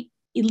state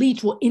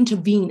elites will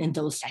intervene in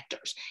those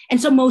sectors. And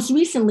so most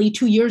recently,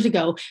 2 years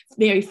ago,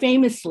 very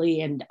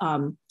famously, and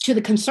to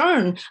the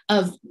concern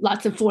of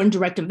lots of foreign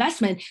direct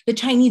investment, the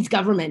Chinese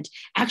government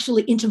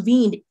actually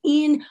intervened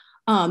in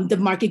the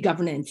market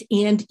governance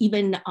and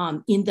even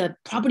in the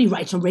property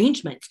rights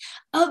arrangements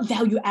of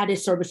value-added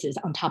services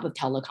on top of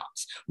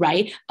telecoms,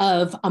 right,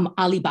 of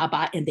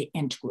Alibaba and the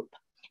Ant Group.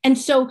 And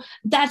so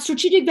that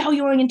strategic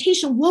value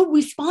orientation will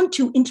respond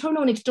to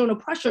internal and external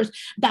pressures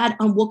that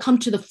will come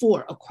to the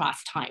fore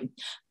across time.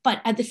 But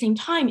at the same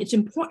time, it's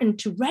important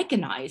to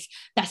recognize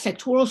that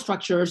sectoral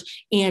structures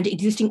and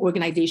existing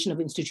organization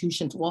of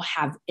institutions will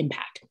have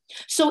impact.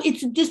 So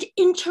it's this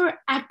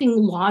interacting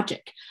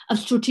logic of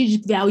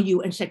strategic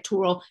value and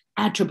sectoral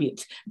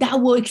attributes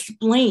that will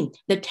explain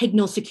the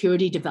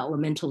techno-security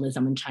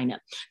developmentalism in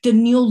China, the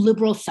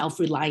neoliberal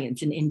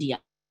self-reliance in India,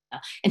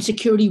 and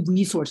security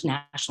resource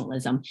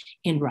nationalism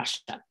in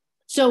Russia.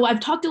 So I've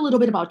talked a little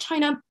bit about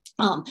China.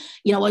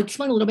 I'll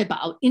explain a little bit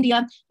about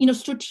India.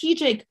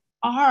 Strategic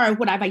are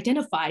what I've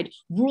identified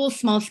rural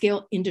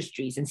small-scale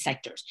industries and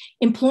sectors,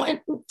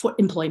 important for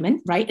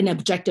employment, right, an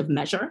objective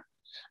measure,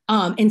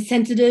 and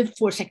sensitive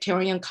for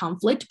sectarian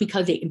conflict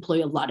because they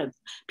employ a lot of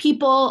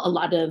people, a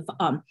lot of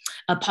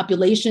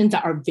populations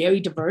that are very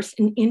diverse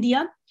in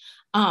India.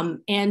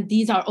 And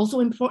these are also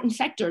important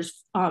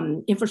sectors,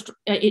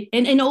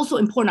 and also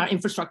important are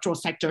infrastructural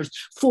sectors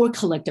for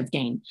collective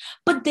gain.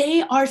 But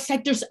they are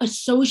sectors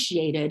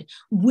associated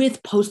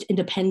with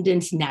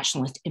post-independence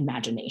nationalist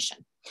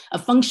imagination, a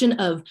function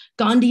of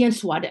Gandhian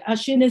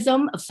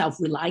Swadeshianism of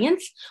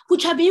self-reliance,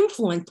 which have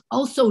influenced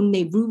also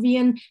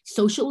Nehruvian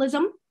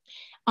socialism.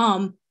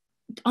 On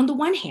the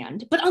one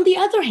hand, but on the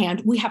other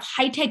hand, we have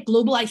high-tech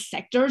globalized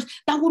sectors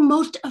that were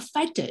most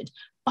affected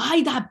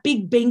by that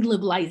big bang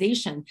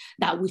liberalization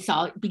that we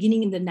saw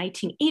beginning in the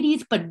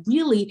 1980s, but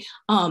really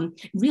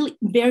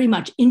very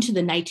much into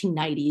the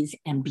 1990s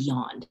and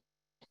beyond.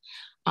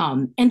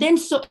 And then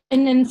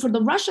for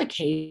the Russia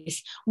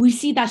case, we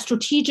see that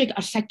strategic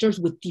are sectors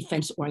with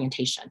defense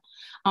orientation.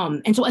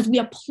 And so as we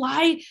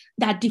apply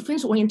that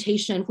defense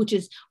orientation, which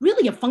is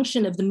really a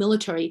function of the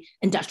military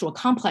industrial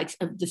complex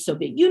of the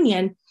Soviet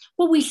Union,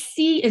 what we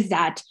see is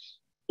that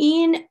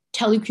in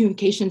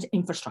telecommunications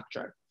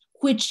infrastructure,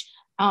 which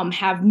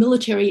have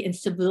military and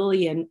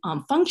civilian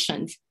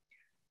functions,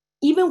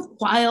 even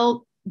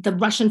while the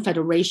Russian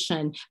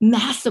Federation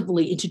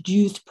massively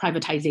introduced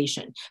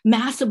privatization,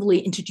 massively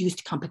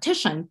introduced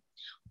competition,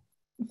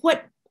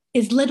 what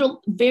is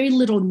very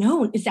little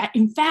known is that,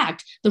 in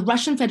fact, the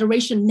Russian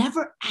Federation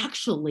never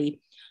actually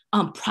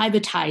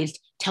privatized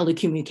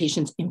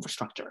telecommunications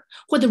infrastructure.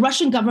 What the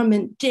Russian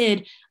government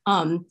did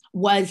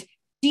was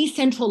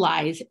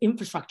decentralize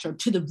infrastructure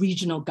to the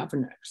regional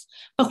governors.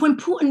 But when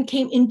Putin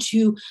came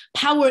into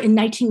power in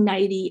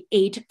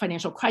 1998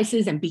 financial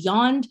crisis and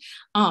beyond,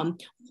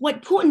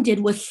 what Putin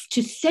did was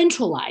to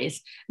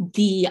centralize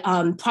the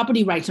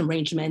property rights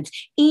arrangements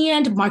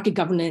and market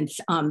governance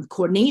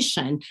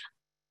coordination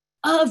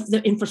of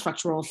the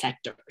infrastructural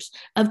sectors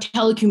of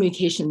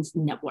telecommunications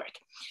network.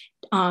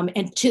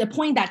 And to the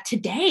point that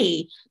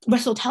today,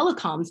 Russell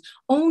Telecoms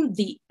own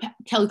the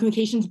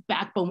telecommunications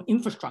backbone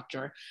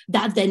infrastructure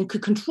that then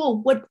could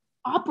control what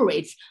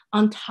operates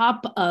on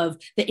top of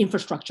the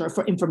infrastructure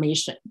for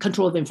information,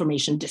 control of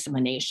information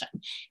dissemination.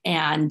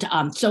 And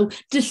so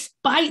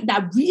despite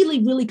that really,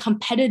 really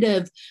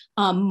competitive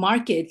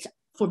markets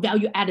for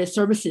value-added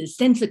services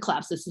since the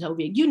collapse of the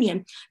Soviet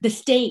Union, the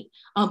state,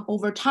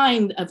 over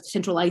time of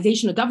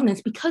centralization of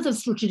governance, because of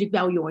strategic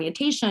value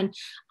orientation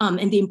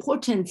and the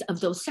importance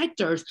of those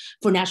sectors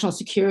for national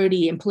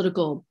security and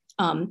political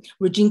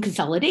regime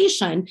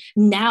consolidation,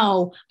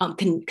 now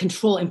can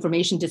control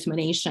information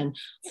dissemination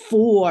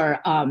for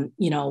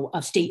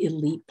state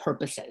elite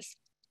purposes.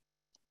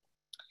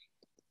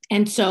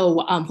 And so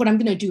what I'm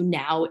going to do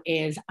now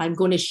is I'm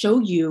going to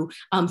show you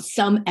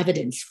some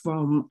evidence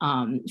from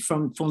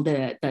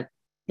the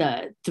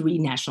three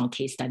national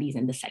case studies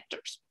in the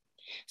sectors.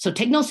 So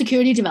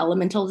techno-security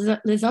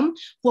developmentalism,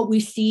 what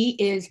we see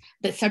is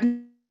the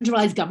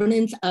centralized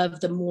governance of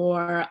the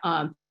more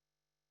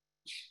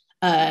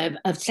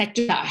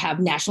sectors that have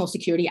national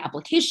security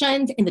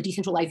applications and the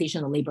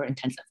decentralization of labor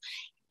intensive.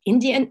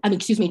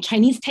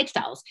 Chinese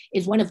textiles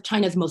is one of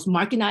China's most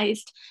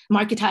marketized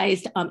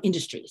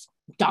industries,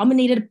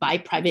 dominated by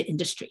private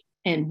industry.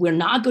 And we're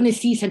not going to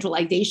see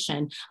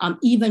centralization,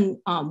 even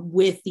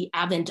with the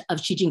advent of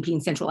Xi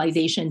Jinping's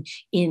centralization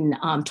in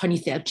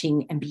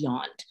 2013 and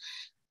beyond.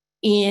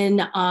 In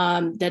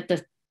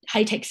the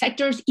high-tech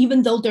sectors,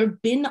 even though there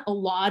have been a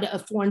lot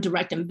of foreign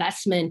direct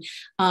investment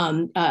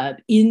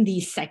in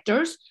these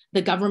sectors,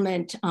 the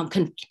government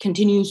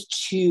continues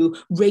to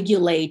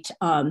regulate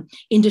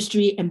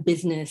industry and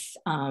business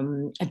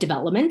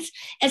developments.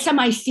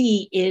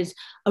 SMIC is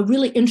a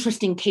really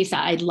interesting case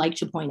that I'd like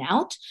to point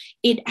out.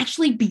 It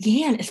actually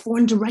began as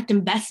foreign direct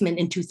investment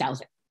in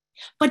 2000.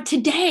 But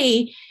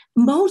today,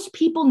 most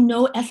people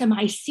know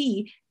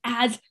SMIC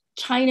as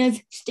China's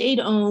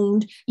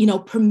state-owned,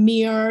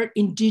 premier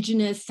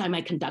indigenous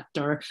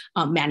semiconductor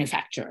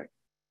manufacturer.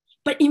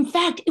 But in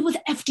fact, it was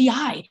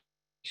FDI.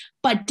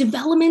 But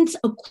developments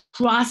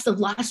across the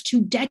last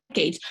 2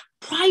 decades,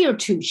 prior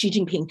to Xi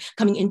Jinping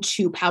coming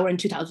into power in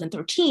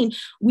 2013,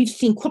 we've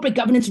seen corporate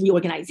governance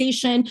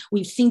reorganization.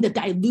 We've seen the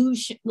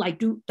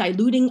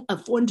diluting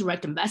of foreign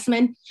direct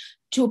investment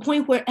to a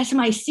point where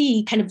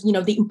SMIC,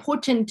 the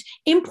important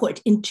input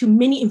into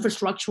many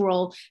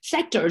infrastructural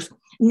sectors,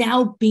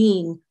 now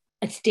being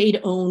a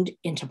state-owned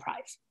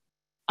enterprise,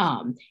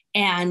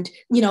 and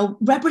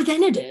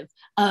representative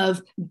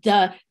of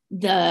the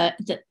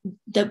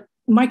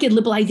market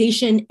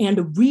liberalization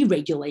and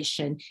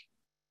re-regulation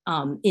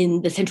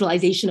in the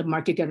centralization of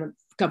market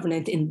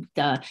governance in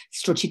the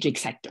strategic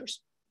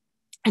sectors.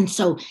 And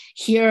so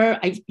here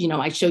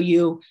I show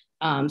you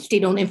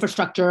state-owned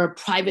infrastructure,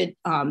 private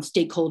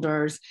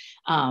stakeholders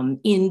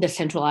in the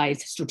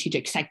centralized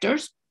strategic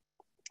sectors.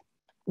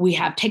 We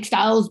have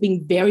textiles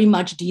being very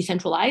much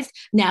decentralized.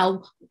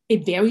 Now,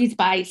 it varies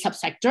by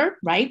subsector,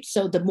 right?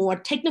 So the more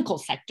technical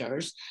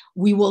sectors,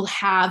 we will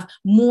have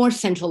more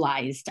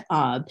centralized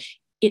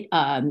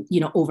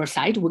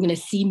oversight. We're going to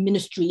see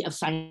Ministry of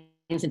Science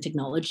and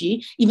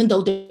Technology, even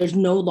though there's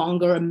no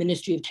longer a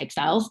Ministry of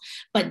Textiles,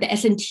 but the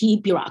S&T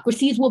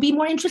bureaucracies will be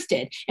more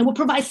interested and will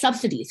provide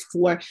subsidies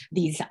for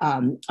these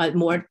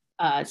more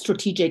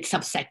strategic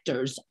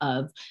subsectors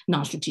of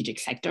non-strategic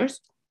sectors.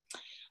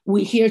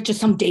 We hear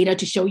just some data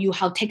to show you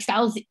how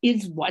textiles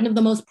is one of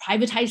the most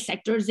privatized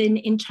sectors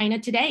in China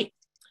today.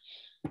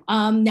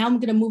 Now I'm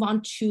going to move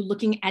on to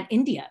looking at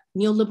India,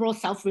 neoliberal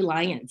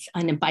self-reliance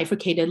and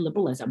bifurcated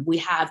liberalism. We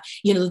have,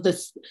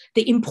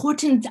 the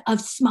importance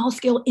of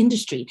small-scale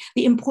industry,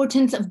 the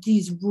importance of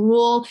these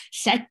rural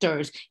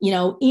sectors,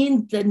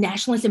 in the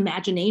nationalist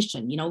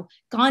imagination.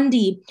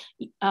 Gandhi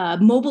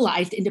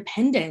mobilized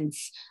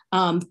independence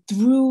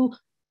through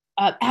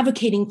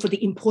advocating for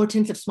the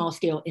importance of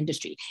small-scale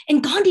industry.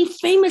 And Gandhi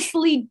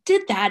famously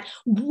did that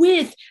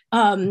with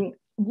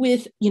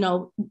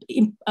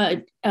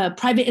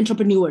private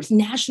entrepreneurs,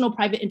 national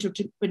private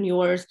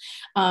entrepreneurs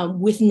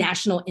with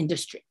national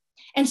industry.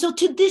 And so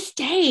to this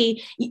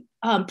day,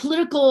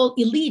 political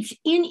elites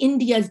in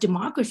India's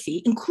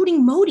democracy,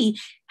 including Modi,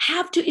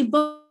 have to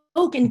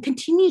evoke and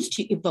continues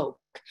to evoke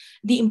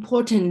the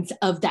importance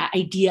of that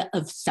idea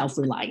of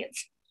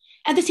self-reliance.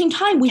 At the same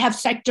time, we have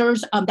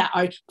sectors that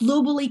are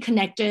globally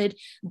connected,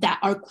 that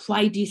are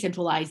quite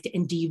decentralized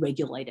and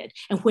deregulated,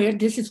 and where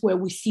this is where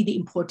we see the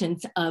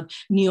importance of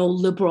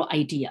neoliberal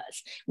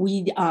ideas.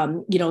 We,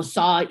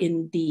 saw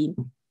in the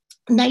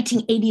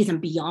 1980s and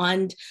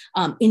beyond,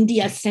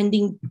 India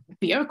sending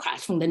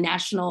bureaucrats from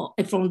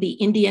the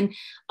Indian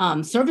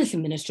Service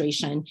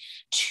Administration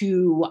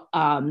to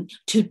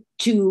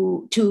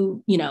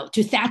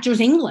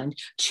Thatcher's England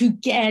to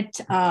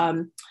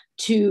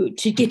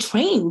get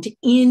trained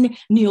in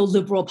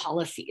neoliberal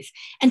policies.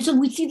 And so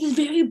we see this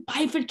very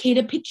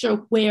bifurcated picture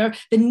where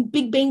the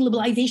Big Bang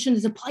liberalization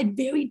is applied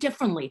very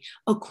differently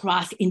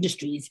across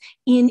industries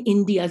in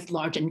India's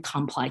large and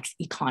complex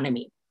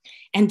economy.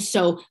 And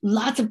so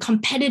lots of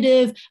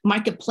competitive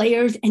market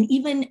players and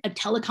even a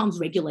telecoms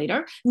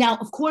regulator. Now,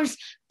 of course,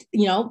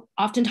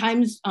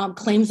 oftentimes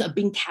claims of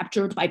being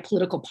captured by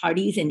political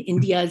parties in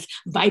India's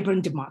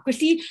vibrant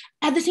democracy.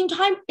 At the same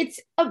time,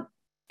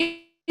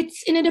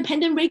 it's an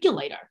independent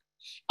regulator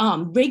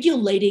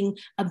regulating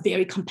a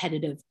very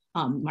competitive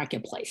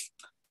marketplace.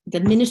 The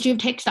Ministry of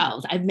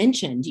Textiles, I've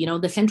mentioned,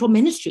 the central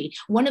ministry,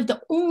 one of the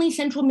only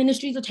central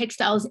ministries of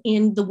textiles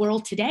in the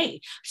world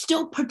today,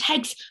 still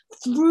protects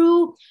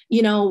through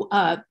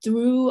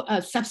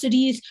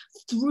subsidies,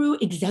 through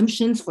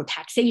exemptions for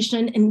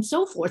taxation and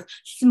so forth,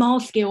 small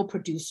scale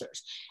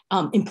producers.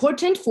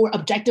 Important for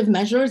objective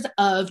measures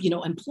of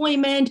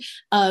employment,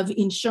 of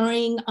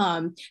ensuring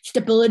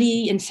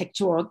stability in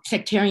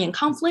sectarian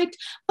conflict,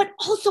 but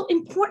also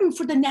important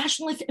for the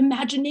nationalist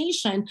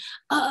imagination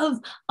of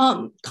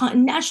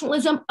nationalism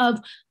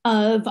of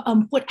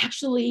what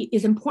actually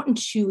is important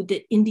to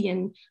the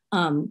Indian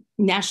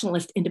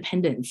nationalist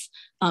independence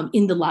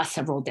in the last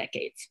several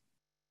decades.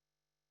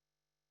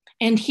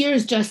 And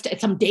here's just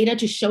some data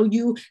to show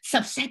you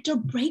subsector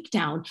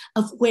breakdown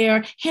of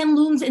where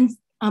handlooms and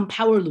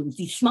power looms,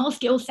 these small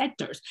scale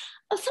sectors,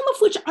 some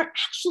of which are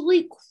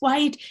actually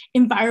quite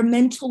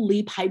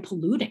environmentally high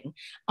polluting,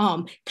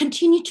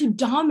 continue to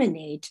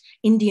dominate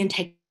Indian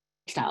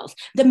textiles.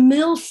 The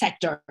mill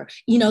sector,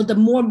 the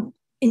more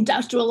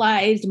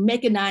industrialized,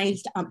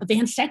 mechanized,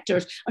 advanced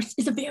sectors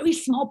is a very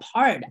small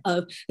part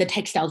of the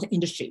textiles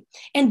industry.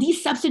 And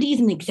these subsidies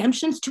and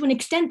exemptions, to an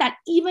extent that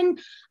even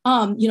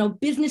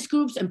business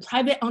groups and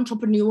private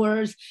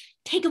entrepreneurs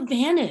take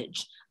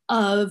advantage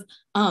of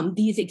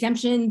these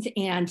exemptions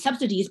and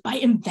subsidies by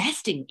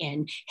investing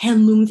in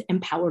handlooms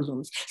and power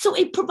looms. So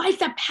it provides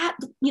that path,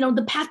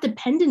 the path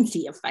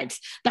dependency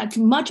effects that's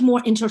much more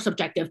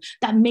intersubjective,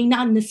 that may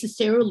not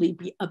necessarily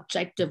be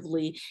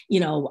objectively,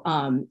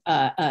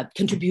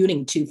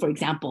 contributing to, for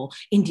example,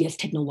 India's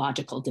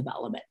technological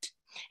development.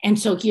 And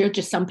so here are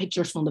just some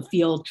pictures from the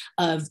field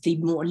of the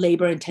more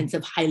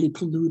labor-intensive, highly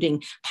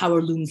polluting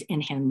power looms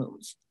and hand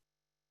looms.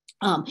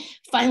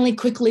 Finally,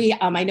 quickly,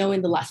 I know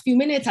in the last few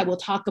minutes, I will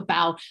talk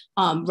about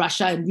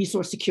Russia and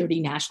resource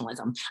security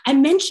nationalism. I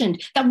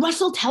mentioned that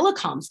Russell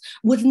Telecoms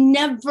was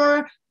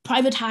never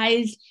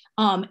privatized,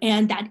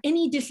 and that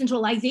any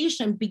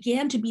decentralization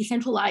began to be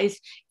centralized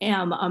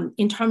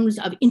in terms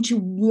of into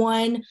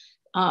one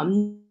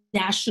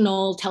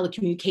national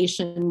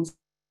telecommunications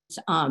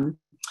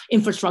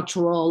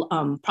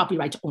infrastructural property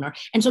rights owner.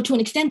 And so to an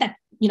extent that,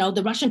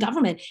 the Russian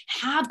government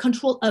have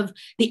control of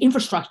the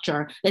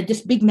infrastructure, that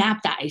this big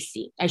map that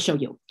I show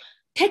you.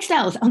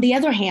 Textiles, on the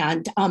other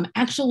hand,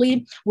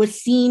 actually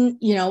was seen,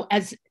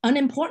 as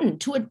unimportant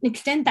to an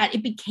extent that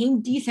it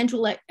became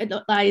decentralized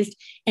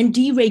and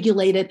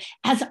deregulated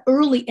as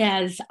early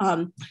as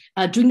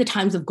during the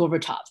times of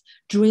Gorbachev,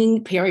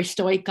 during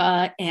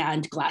perestroika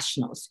and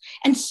glasnost.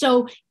 And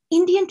so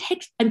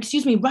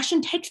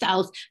Russian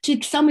textiles, to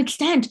some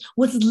extent,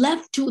 was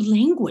left to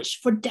languish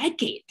for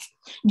decades,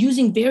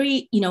 using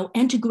very,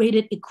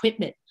 integrated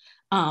equipment.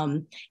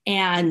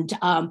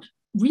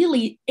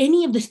 Really,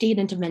 any of the state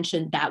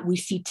intervention that we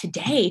see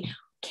today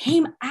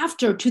came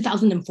after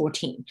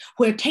 2014,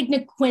 where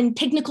when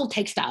technical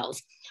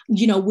textiles,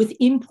 with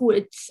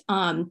inputs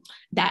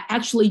that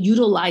actually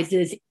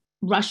utilizes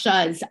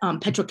Russia's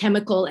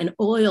petrochemical and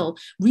oil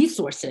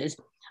resources,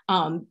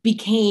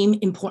 became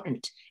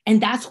important. And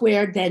that's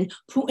where then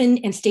Putin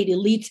and state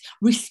elites,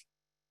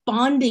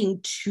 responding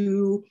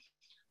to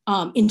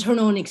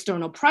internal and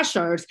external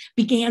pressures,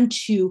 began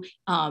to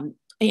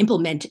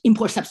implement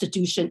import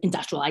substitution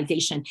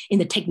industrialization in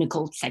the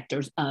technical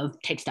sectors of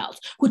textiles,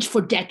 which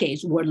for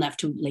decades were left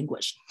to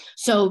languish.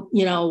 So,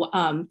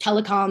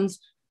 telecoms,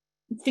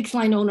 fixed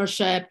line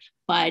ownership,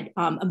 but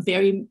a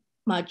very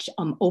much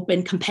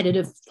open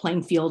competitive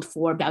playing field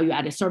for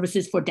value-added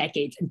services for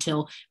decades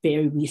until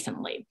very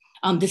recently.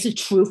 This is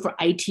true for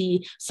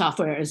IT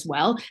software as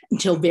well,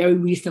 until very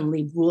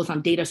recently, rules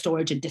on data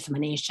storage and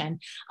dissemination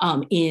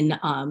in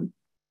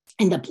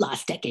the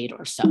last decade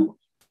or so.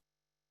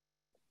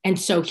 And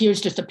so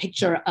here's just a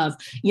picture of,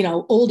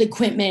 old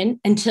equipment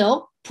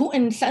until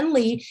Putin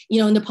suddenly,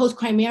 in the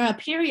post-Crimea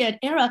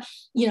era,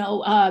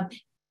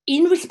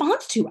 in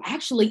response to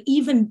actually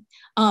even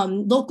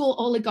local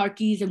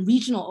oligarchies and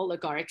regional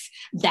oligarchs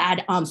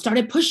that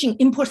started pushing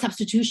import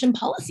substitution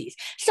policies,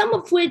 some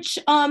of which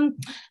are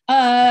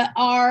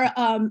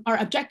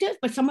objective,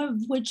 but some of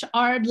which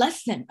are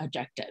less than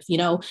objective.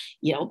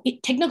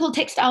 Technical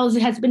textiles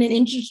has been an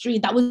industry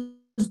that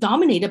was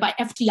dominated by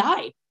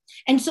FDI.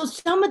 And so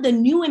some of the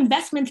new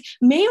investments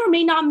may or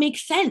may not make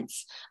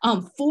sense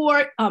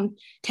for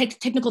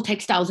technical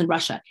textiles in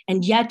Russia.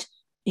 And yet,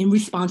 in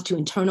response to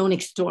internal and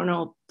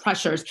external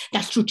pressures,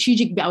 that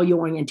strategic value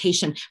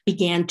orientation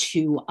began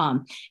to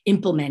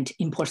implement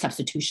import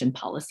substitution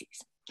policies.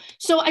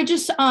 So I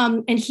just,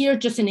 and here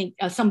just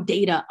some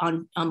data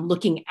on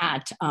looking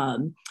at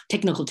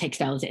technical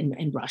textiles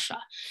in Russia.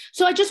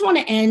 So I just want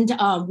to end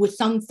with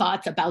some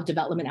thoughts about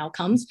development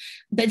outcomes.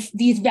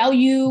 These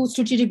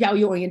strategic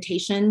value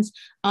orientations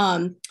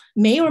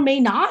may or may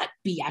not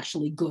be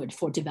actually good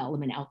for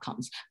development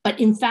outcomes. But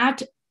in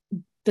fact,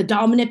 the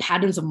dominant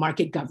patterns of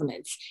market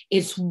governance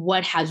is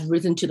what has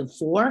risen to the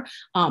fore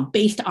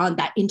based on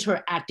that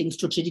interacting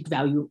strategic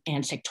value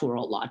and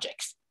sectoral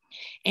logics.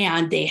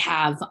 And they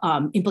have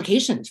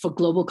implications for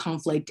global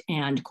conflict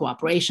and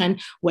cooperation,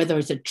 whether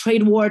it's a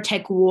trade war,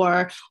 tech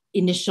war,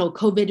 initial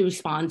COVID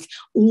response,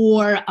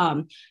 or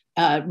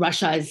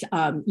Russia's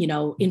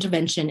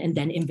intervention and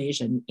then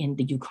invasion in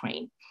the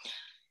Ukraine.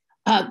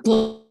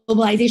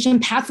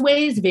 Globalization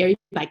pathways vary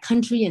by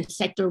country and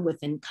sector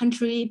within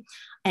country.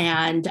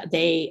 And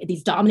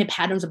these dominant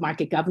patterns of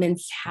market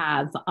governance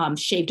have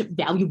shaped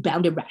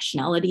value-bounded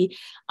rationality,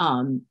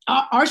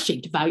 are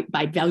shaped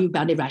by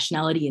value-bounded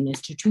rationality in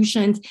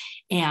institutions,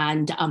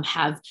 and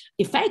have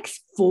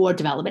effects for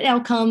development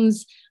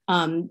outcomes,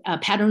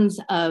 patterns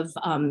of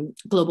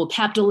global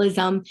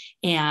capitalism,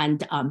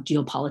 and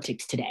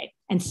geopolitics today.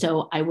 And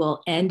so I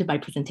will end my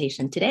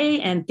presentation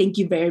today, and thank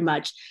you very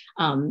much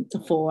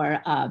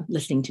for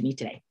listening to me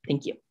today.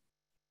 Thank you.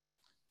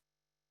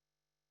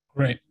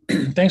 Great.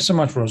 Thanks so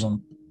much,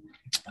 Roselyn.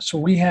 So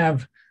we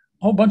have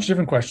whole bunch of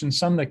different questions,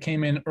 some that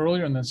came in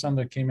earlier and then some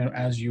that came in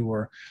as you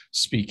were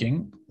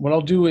speaking. What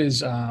I'll do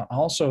is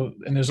also,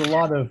 and there's a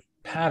lot of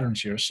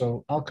patterns here,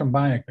 so I'll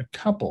combine a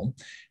couple.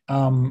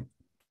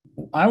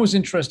 I was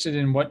interested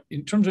in what,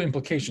 in terms of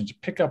implications,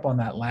 pick up on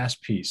that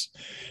last piece,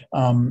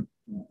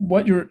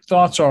 what your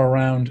thoughts are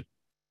around.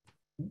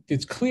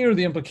 It's clear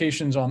the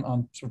implications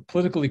on sort of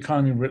political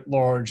economy writ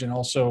large, and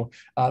also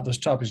those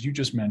topics you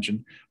just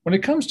mentioned. When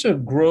it comes to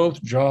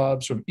growth,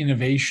 jobs, sort of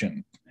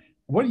innovation,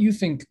 what do you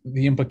think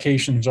the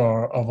implications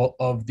are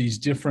of these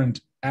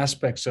different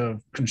aspects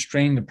of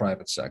constraining the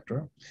private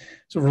sector?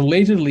 So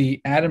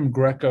relatedly, Adam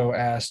Greco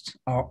asked,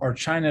 are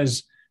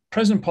China's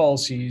present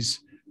policies,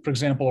 for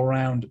example,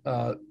 around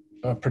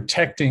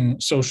protecting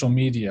social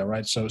media,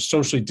 right? So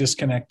socially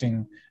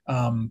disconnecting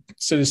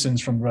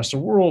citizens from the rest of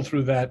the world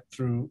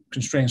through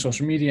constraining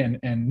social media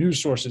and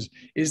news sources,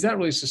 is that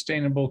really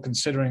sustainable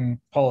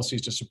considering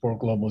policies to support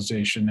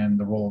globalization and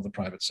the role of the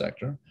private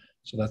sector?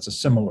 So that's a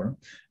similar.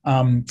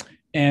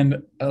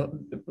 And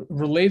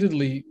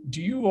relatedly,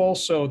 do you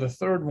also, the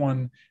third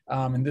one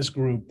in this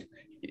group,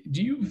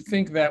 do you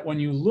think that when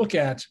you look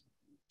at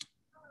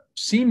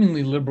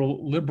seemingly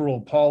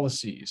liberal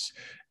policies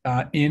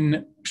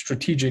in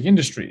strategic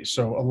industries,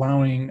 so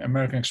allowing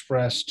American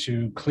Express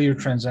to clear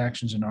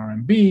transactions in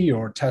RMB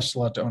or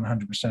Tesla to own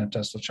 100% of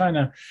Tesla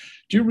China,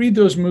 do you read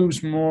those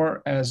moves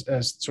more as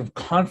sort of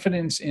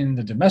confidence in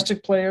the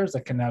domestic players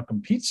that can now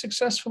compete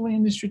successfully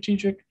in these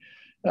strategic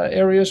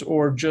areas,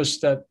 or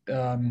just that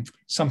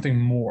something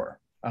more?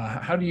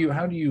 How do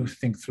you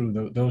think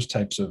through those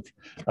types of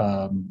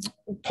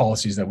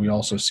policies that we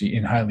also see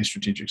in highly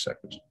strategic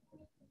sectors?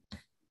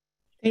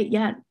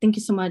 Yeah, thank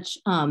you so much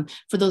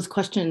for those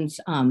questions.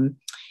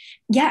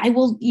 Yeah, I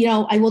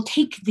will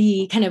take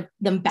the kind of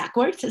them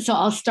backwards. So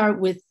I'll start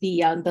with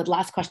the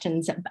last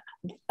questions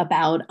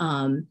about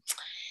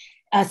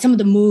some of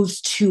the moves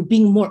to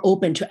being more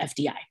open to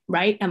FDI,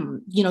 right?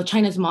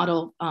 China's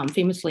model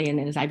famously, and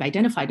as I've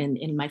identified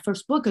in my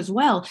first book as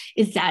well,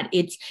 is that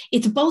it's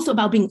both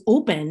about being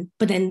open,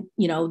 but then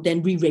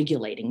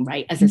re-regulating,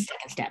 right, as a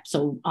second step.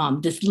 So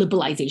this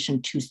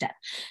liberalization two-step.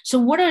 So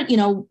what are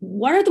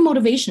the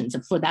motivations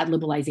for that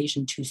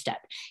liberalization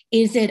two-step?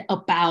 Is it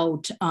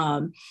about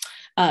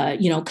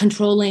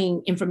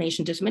controlling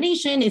information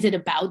dissemination? Is it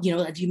about,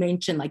 as you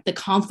mentioned, like the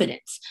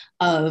confidence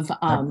of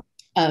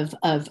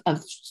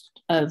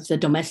the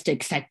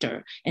domestic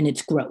sector and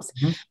its growth?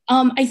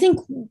 I think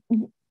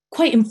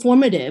quite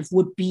informative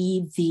would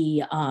be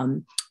the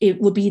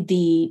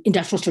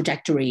industrial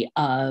trajectory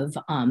of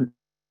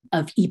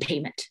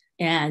e-payment.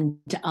 And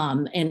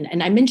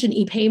I mentioned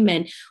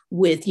e-payment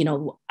with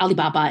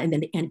Alibaba and then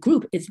the Ant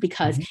Group is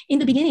because in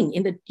the beginning,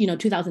 in the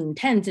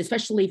 2010s,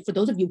 especially for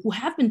those of you who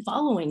have been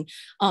following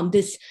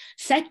this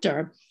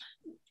sector,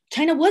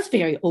 China was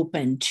very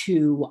open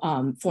to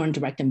foreign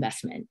direct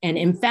investment, and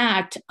in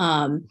fact,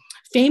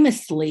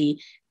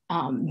 famously,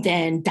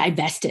 then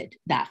divested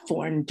that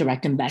foreign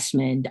direct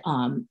investment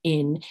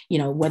in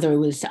whether it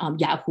was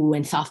Yahoo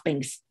and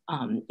SoftBank's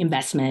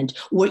investment,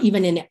 or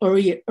even in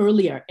the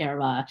earlier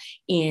era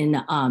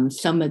in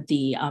some of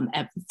the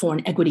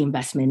foreign equity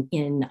investment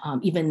in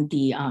even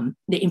the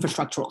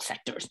infrastructural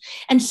sectors,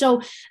 and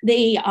so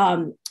they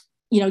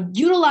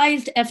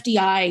utilized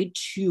FDI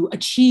to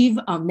achieve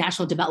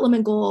national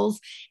development goals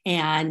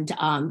and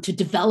to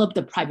develop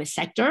the private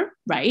sector,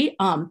 right?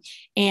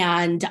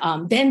 And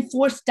then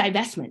forced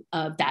divestment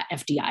of that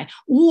FDI,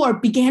 or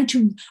began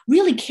to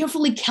really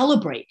carefully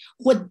calibrate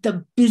what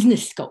the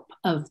business scope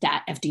of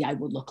that FDI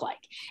would look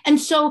like. And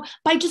so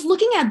by just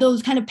looking at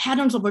those kind of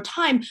patterns over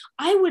time,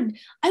 I would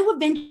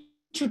venture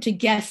to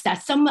guess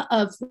that some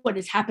of what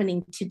is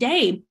happening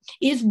today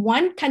is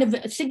one kind of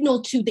a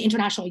signal to the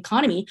international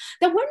economy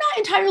that we're not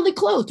entirely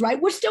closed,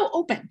 right? We're still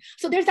open.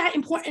 So there's that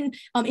important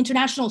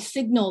international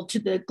signal to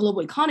the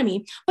global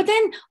economy. But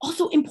then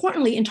also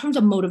importantly, in terms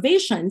of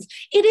motivations,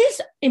 it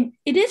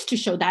is to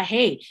show that,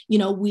 hey,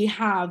 we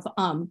have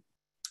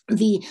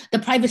the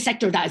private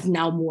sector that is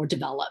now more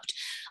developed.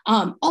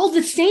 All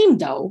the same,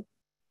 though,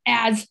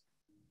 as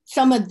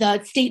some of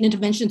the state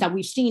interventions that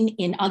we've seen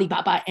in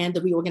Alibaba and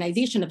the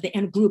reorganization of the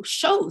Ant Group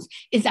shows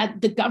is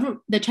that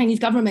the Chinese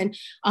government,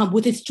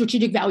 with its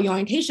strategic value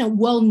orientation,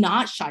 will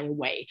not shy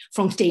away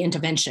from state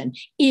intervention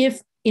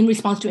if, in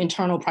response to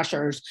internal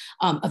pressures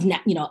of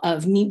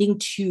needing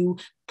to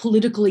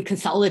politically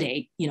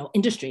consolidate,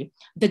 industry,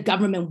 the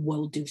government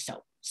will do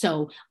so.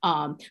 So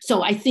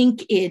I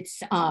think it's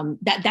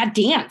that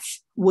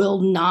dance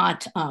will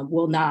not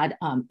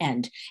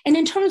end. And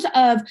in terms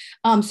of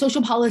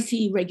social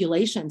policy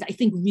regulations, I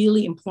think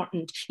really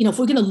important, if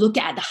we're going to look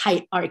at the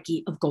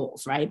hierarchy of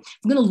goals, right? If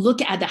we're going to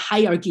look at the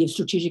hierarchy of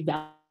strategic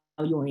value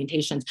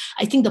orientations,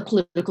 I think the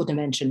political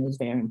dimension is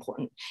very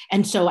important.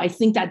 And so I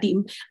think that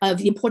the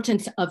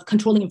importance of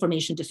controlling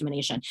information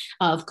dissemination,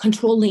 of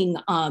controlling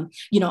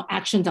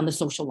actions on the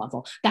social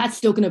level, that's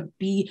still going to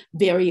be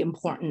very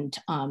important.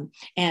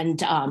 And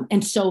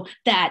so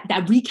that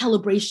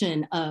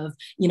recalibration of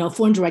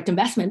foreign direct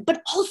investment,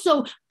 but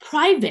also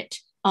private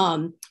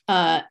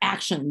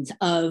actions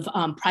of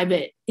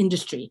private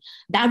industry,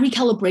 that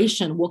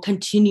recalibration will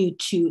continue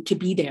to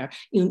be there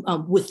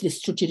with this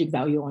strategic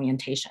value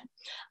orientation.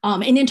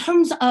 And in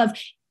terms of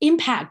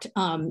impact,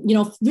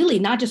 really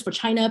not just for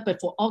China, but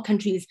for all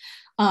countries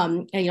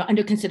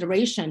under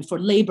consideration for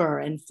labor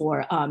and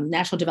for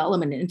national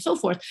development and so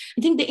forth,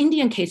 I think the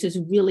Indian case is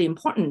really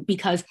important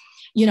because,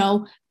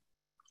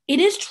 it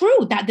is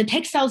true that the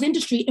textiles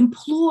industry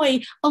employ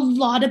a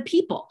lot of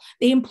people.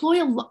 They employ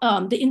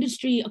the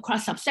industry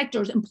across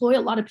subsectors employ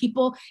a lot of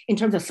people in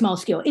terms of small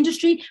scale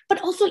industry,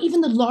 but also even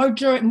the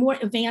larger and more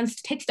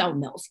advanced textile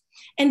mills.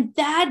 And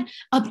that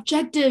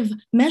objective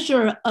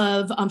measure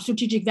of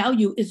strategic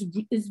value is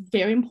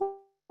very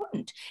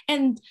important.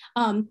 And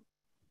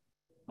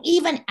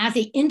even as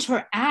they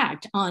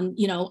interact on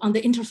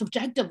the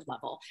intersubjective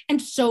level.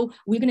 And so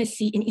we're going to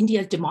see in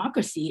India's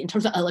democracy in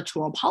terms of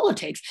electoral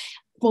politics,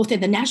 both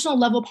at the national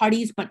level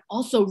parties, but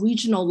also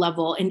regional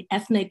level and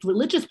ethnic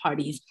religious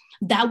parties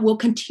that will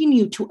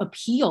continue to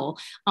appeal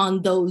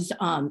on those,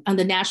 on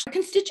the national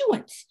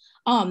constituents.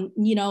 Our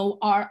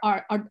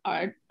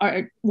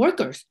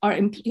workers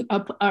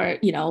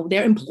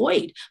they're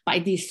employed by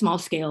these small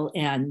scale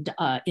and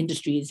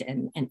industries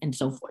and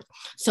so forth.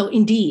 So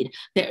indeed,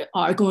 there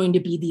are going to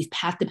be these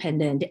path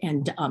dependent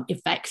and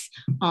effects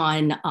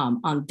on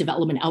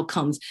development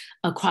outcomes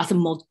across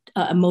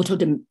a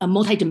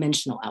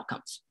multi-dimensional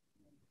outcomes.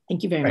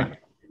 Thank you very much.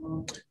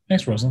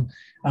 Thanks, Roselyn.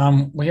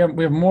 We have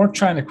more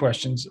China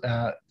questions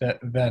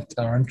that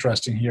are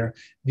interesting here.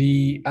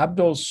 The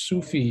Abdul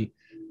Sufi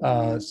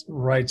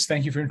writes,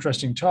 thank you for your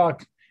interesting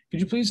talk. Could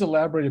you please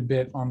elaborate a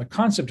bit on the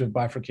concept of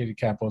bifurcated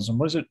capitalism?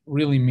 What does it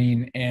really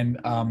mean? And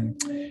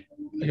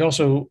he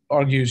also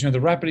argues, the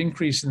rapid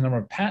increase in the number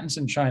of patents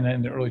in China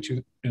in the early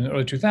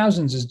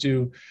 2000s is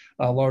due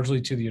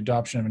largely to the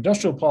adoption of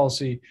industrial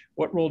policy.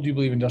 What role do you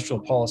believe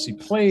industrial policy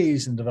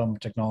plays in development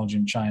of technology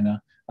in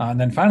China? And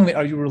then finally,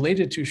 are you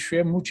related to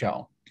Xue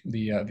Muqiao,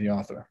 the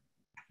author?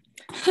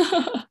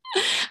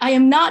 I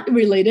am not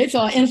related, so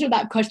I'll answer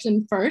that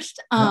question first.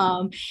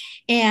 And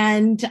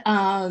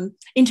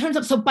in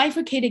terms of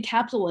bifurcated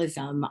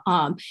capitalism,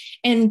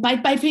 and by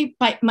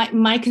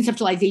my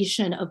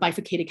conceptualization of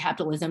bifurcated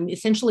capitalism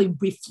essentially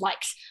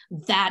reflects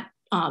that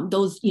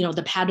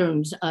the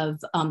patterns of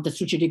the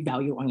strategic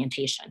value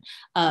orientation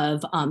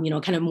of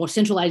kind of more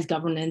centralized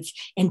governance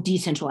and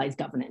decentralized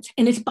governance.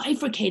 And it's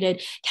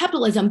bifurcated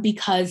capitalism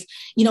because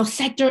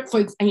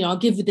I'll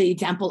give you the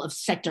example of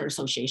sector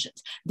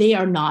associations. They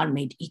are not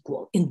made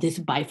equal in this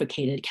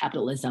bifurcated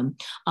capitalism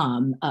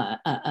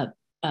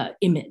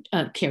image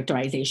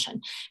characterization,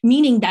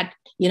 meaning that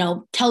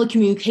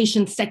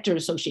telecommunications sector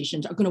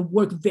associations are going to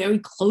work very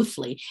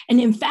closely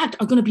and in fact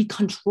are going to be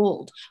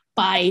controlled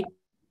by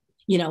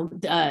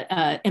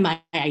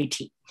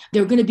MIIT.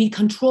 They're going to be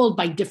controlled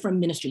by different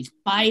ministries,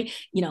 by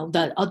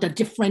the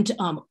different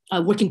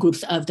working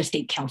groups of the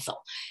state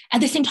council. At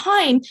the same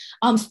time,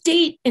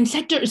 state and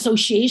sector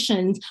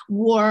associations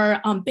were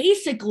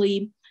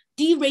basically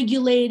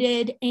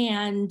deregulated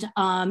and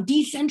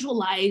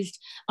decentralized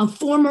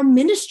former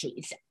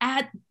ministries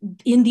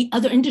in the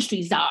other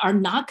industries that are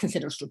not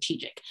considered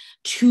strategic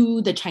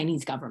to the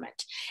Chinese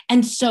government.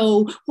 And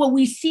so what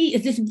we see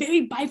is this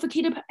very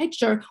bifurcated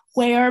picture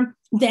where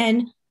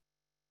then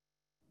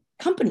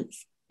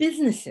companies,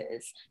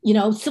 businesses,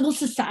 civil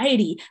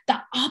society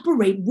that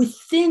operate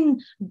within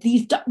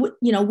these,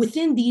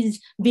 within these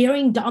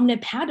varying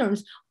dominant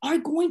patterns are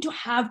going to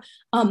have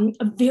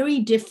very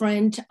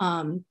different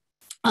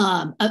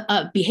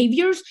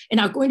behaviors and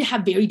are going to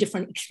have very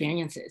different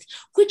experiences,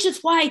 which is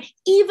why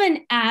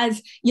even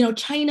as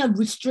China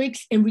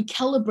restricts and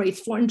recalibrates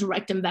foreign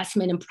direct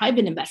investment and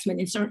private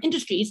investment in certain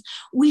industries,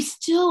 we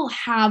still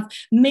have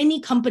many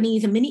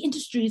companies and many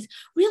industries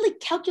really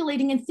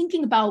calculating and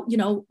thinking about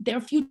their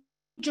future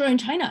in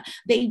China.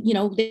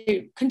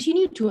 They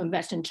continue to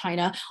invest in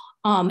China.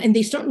 And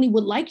they certainly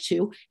would like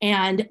to,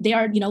 and they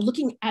are,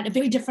 looking at a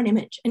very different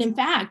image. And in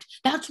fact,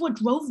 that's what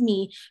drove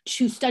me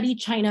to study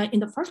China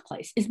in the first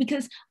place, is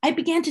because I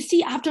began to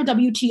see after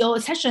WTO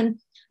accession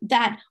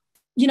that,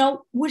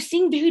 we're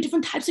seeing very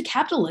different types of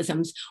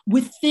capitalisms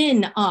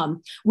within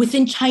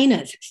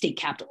China's state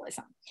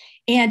capitalism.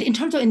 And in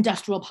terms of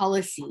industrial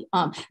policy,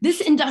 this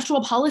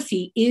industrial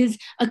policy is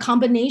a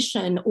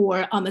combination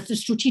or it's a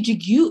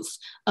strategic use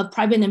of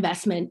private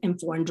investment and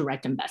foreign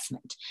direct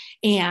investment.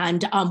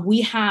 And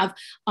we have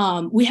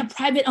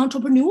private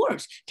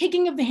entrepreneurs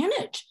taking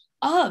advantage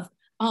of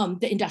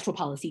the industrial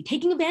policy,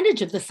 taking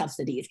advantage of the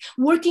subsidies,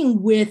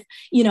 working with,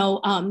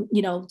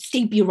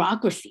 state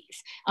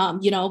bureaucracies.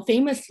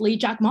 Famously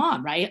Jack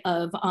Ma, right,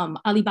 of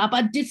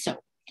Alibaba did so.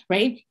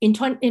 Right? In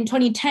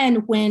 2010,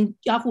 when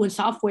Yahoo and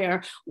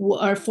software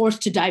were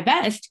forced to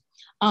divest,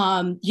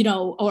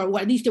 or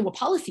at least there were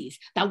policies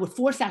that would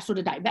force that sort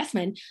of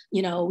divestment,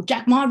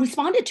 Jack Ma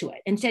responded to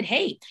it and said,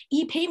 hey,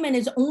 e-payment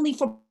is only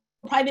for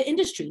private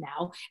industry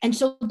now. And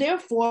so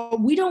therefore,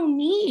 we don't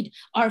need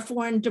our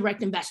foreign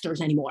direct investors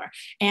anymore.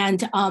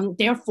 And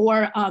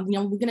therefore,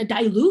 we're going to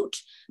dilute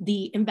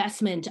the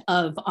investment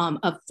of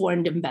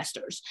foreign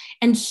investors.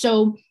 And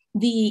so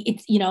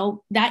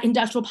that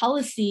industrial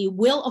policy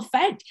will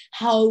affect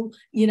how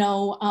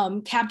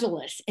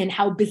capitalists and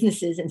how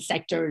businesses and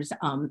sectors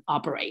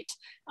operate,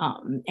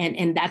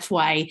 and that's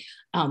why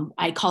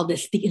I call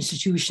this the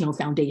institutional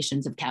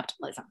foundations of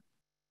capitalism.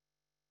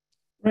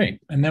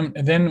 Right, and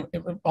then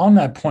on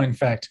that point, in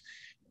fact,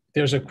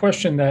 there's a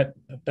question that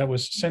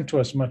was sent to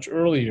us much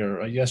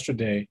earlier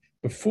yesterday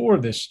before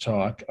this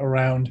talk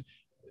around,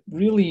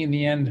 really in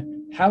the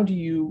end, how do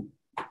you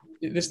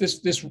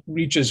this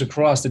reaches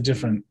across the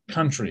different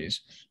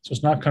countries, so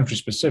it's not country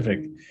specific.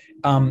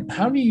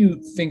 How do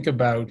you think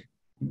about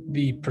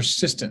the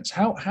persistence?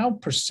 How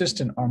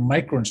persistent are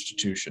micro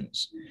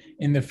institutions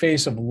in the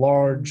face of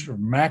large or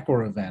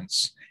macro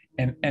events,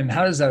 and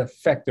how does that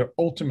affect their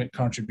ultimate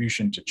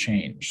contribution to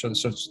change? So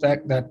it's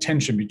that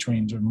tension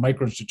between sort of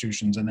micro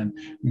institutions and then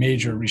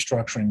major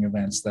restructuring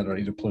events that are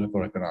either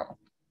political or economic.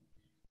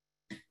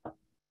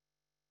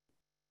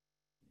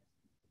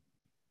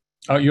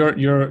 Oh,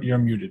 you're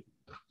muted.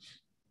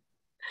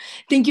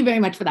 Thank you very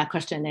much for that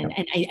question. And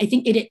I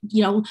think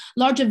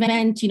large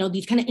events,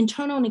 these kind of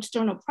internal and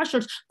external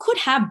pressures could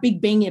have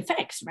big bang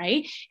effects,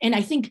 right? And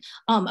I think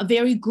a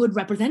very good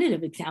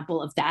representative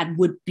example of that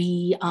would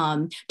be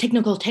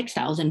technical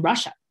textiles in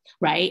Russia,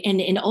 right?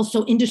 And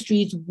also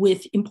industries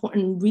with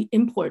important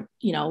important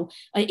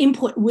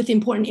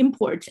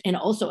imports, and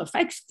also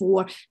effects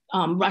for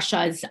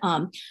Russia's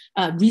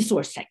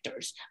resource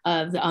sectors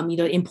of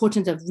the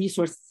importance of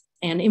resource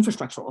and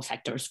infrastructural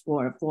sectors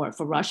for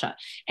Russia.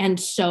 And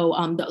so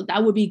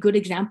that would be a good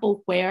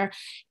example where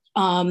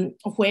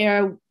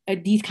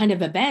these kind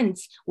of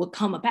events would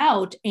come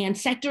about, and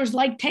sectors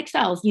like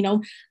textiles,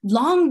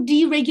 long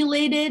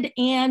deregulated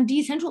and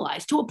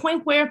decentralized to a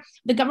point where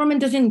the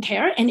government doesn't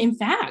care. And in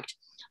fact,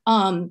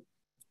 in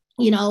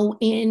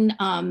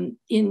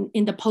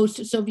the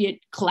post-Soviet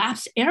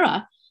collapse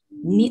era,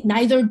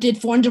 neither did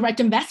foreign direct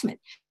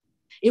investment.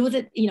 It was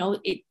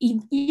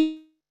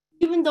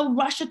even though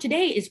Russia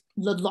today is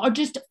the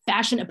largest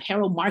fashion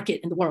apparel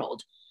market in the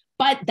world,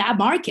 but that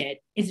market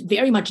is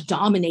very much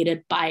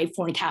dominated by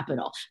foreign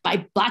capital,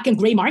 by Black and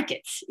gray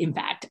markets, in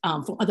fact,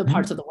 from other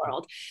parts of the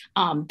world.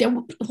 There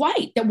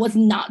was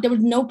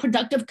no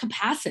productive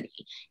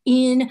capacity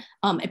in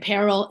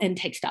apparel and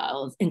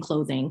textiles and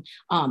clothing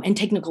and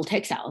technical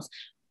textiles.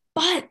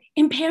 But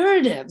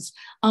imperatives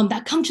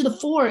that come to the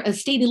fore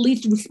as state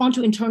elites to respond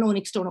to internal and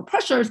external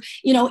pressures,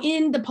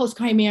 in the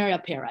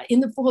post-Crimea era, in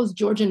the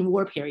post-Georgian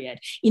war period,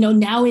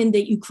 now in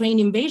the Ukraine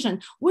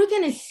invasion, we're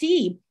going to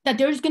see that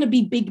there's going to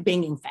be big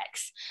bang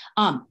effects.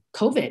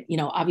 COVID,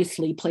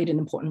 obviously played an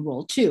important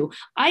role too.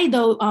 I,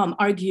 though,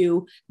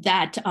 argue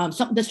that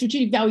the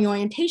strategic value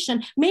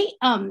orientation may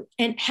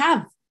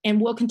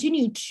and will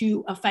continue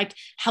to affect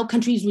how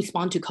countries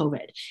respond to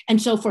COVID.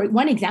 And so for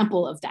one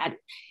example of that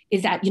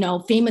is that,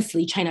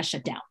 famously China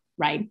shut down,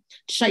 right?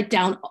 Shut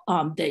down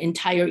the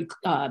entire,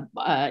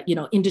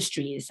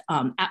 industries,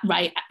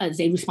 right, as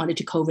they responded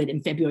to COVID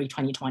in February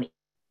 2020.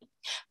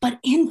 But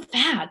in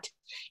fact,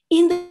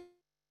 in the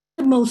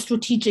most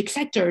strategic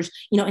sectors,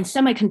 in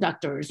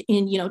semiconductors,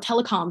 in,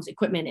 telecoms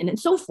equipment, and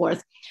so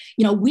forth,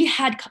 we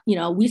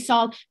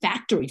saw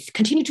factories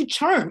continue to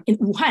churn in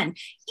Wuhan,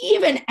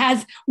 even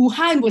as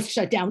Wuhan was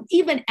shut down,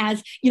 even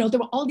as, there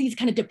were all these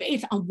kind of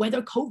debates on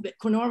whether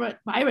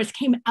coronavirus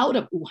came out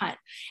of Wuhan.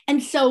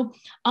 And so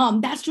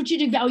that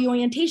strategic value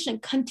orientation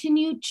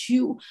continued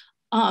to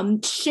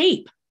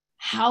shape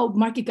how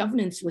market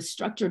governance was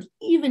structured,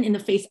 even in the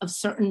face of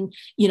certain,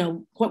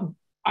 what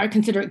are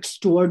considered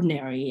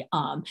extraordinary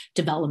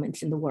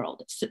developments in the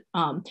world.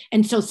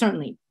 And so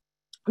certainly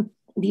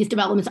these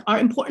developments are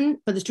important,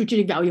 but the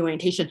strategic value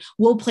orientation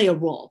will play a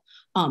role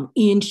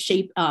in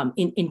state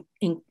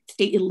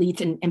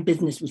elites and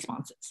business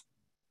responses.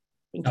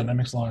 Thank you. That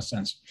makes a lot of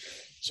sense.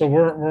 So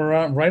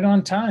we're right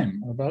on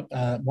time, about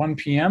 1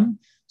 p.m.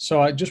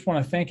 So I just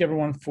want to thank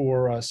everyone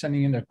for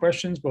sending in their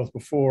questions, both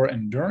before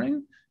and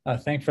during.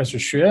 Thank Professor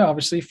Hsueh,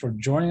 obviously, for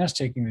joining us,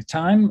 taking the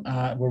time.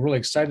 We're really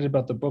excited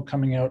about the book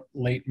coming out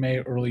late May,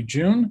 early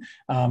June.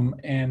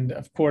 And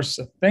of course,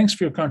 thanks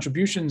for your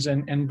contributions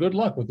and good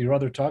luck with your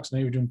other talks. I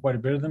know you're doing quite a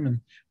bit of them, and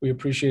we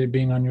appreciated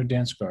being on your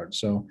dance card.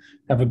 So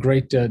have a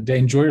great day.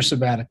 Enjoy your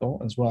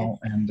sabbatical as well.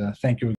 And thank you again.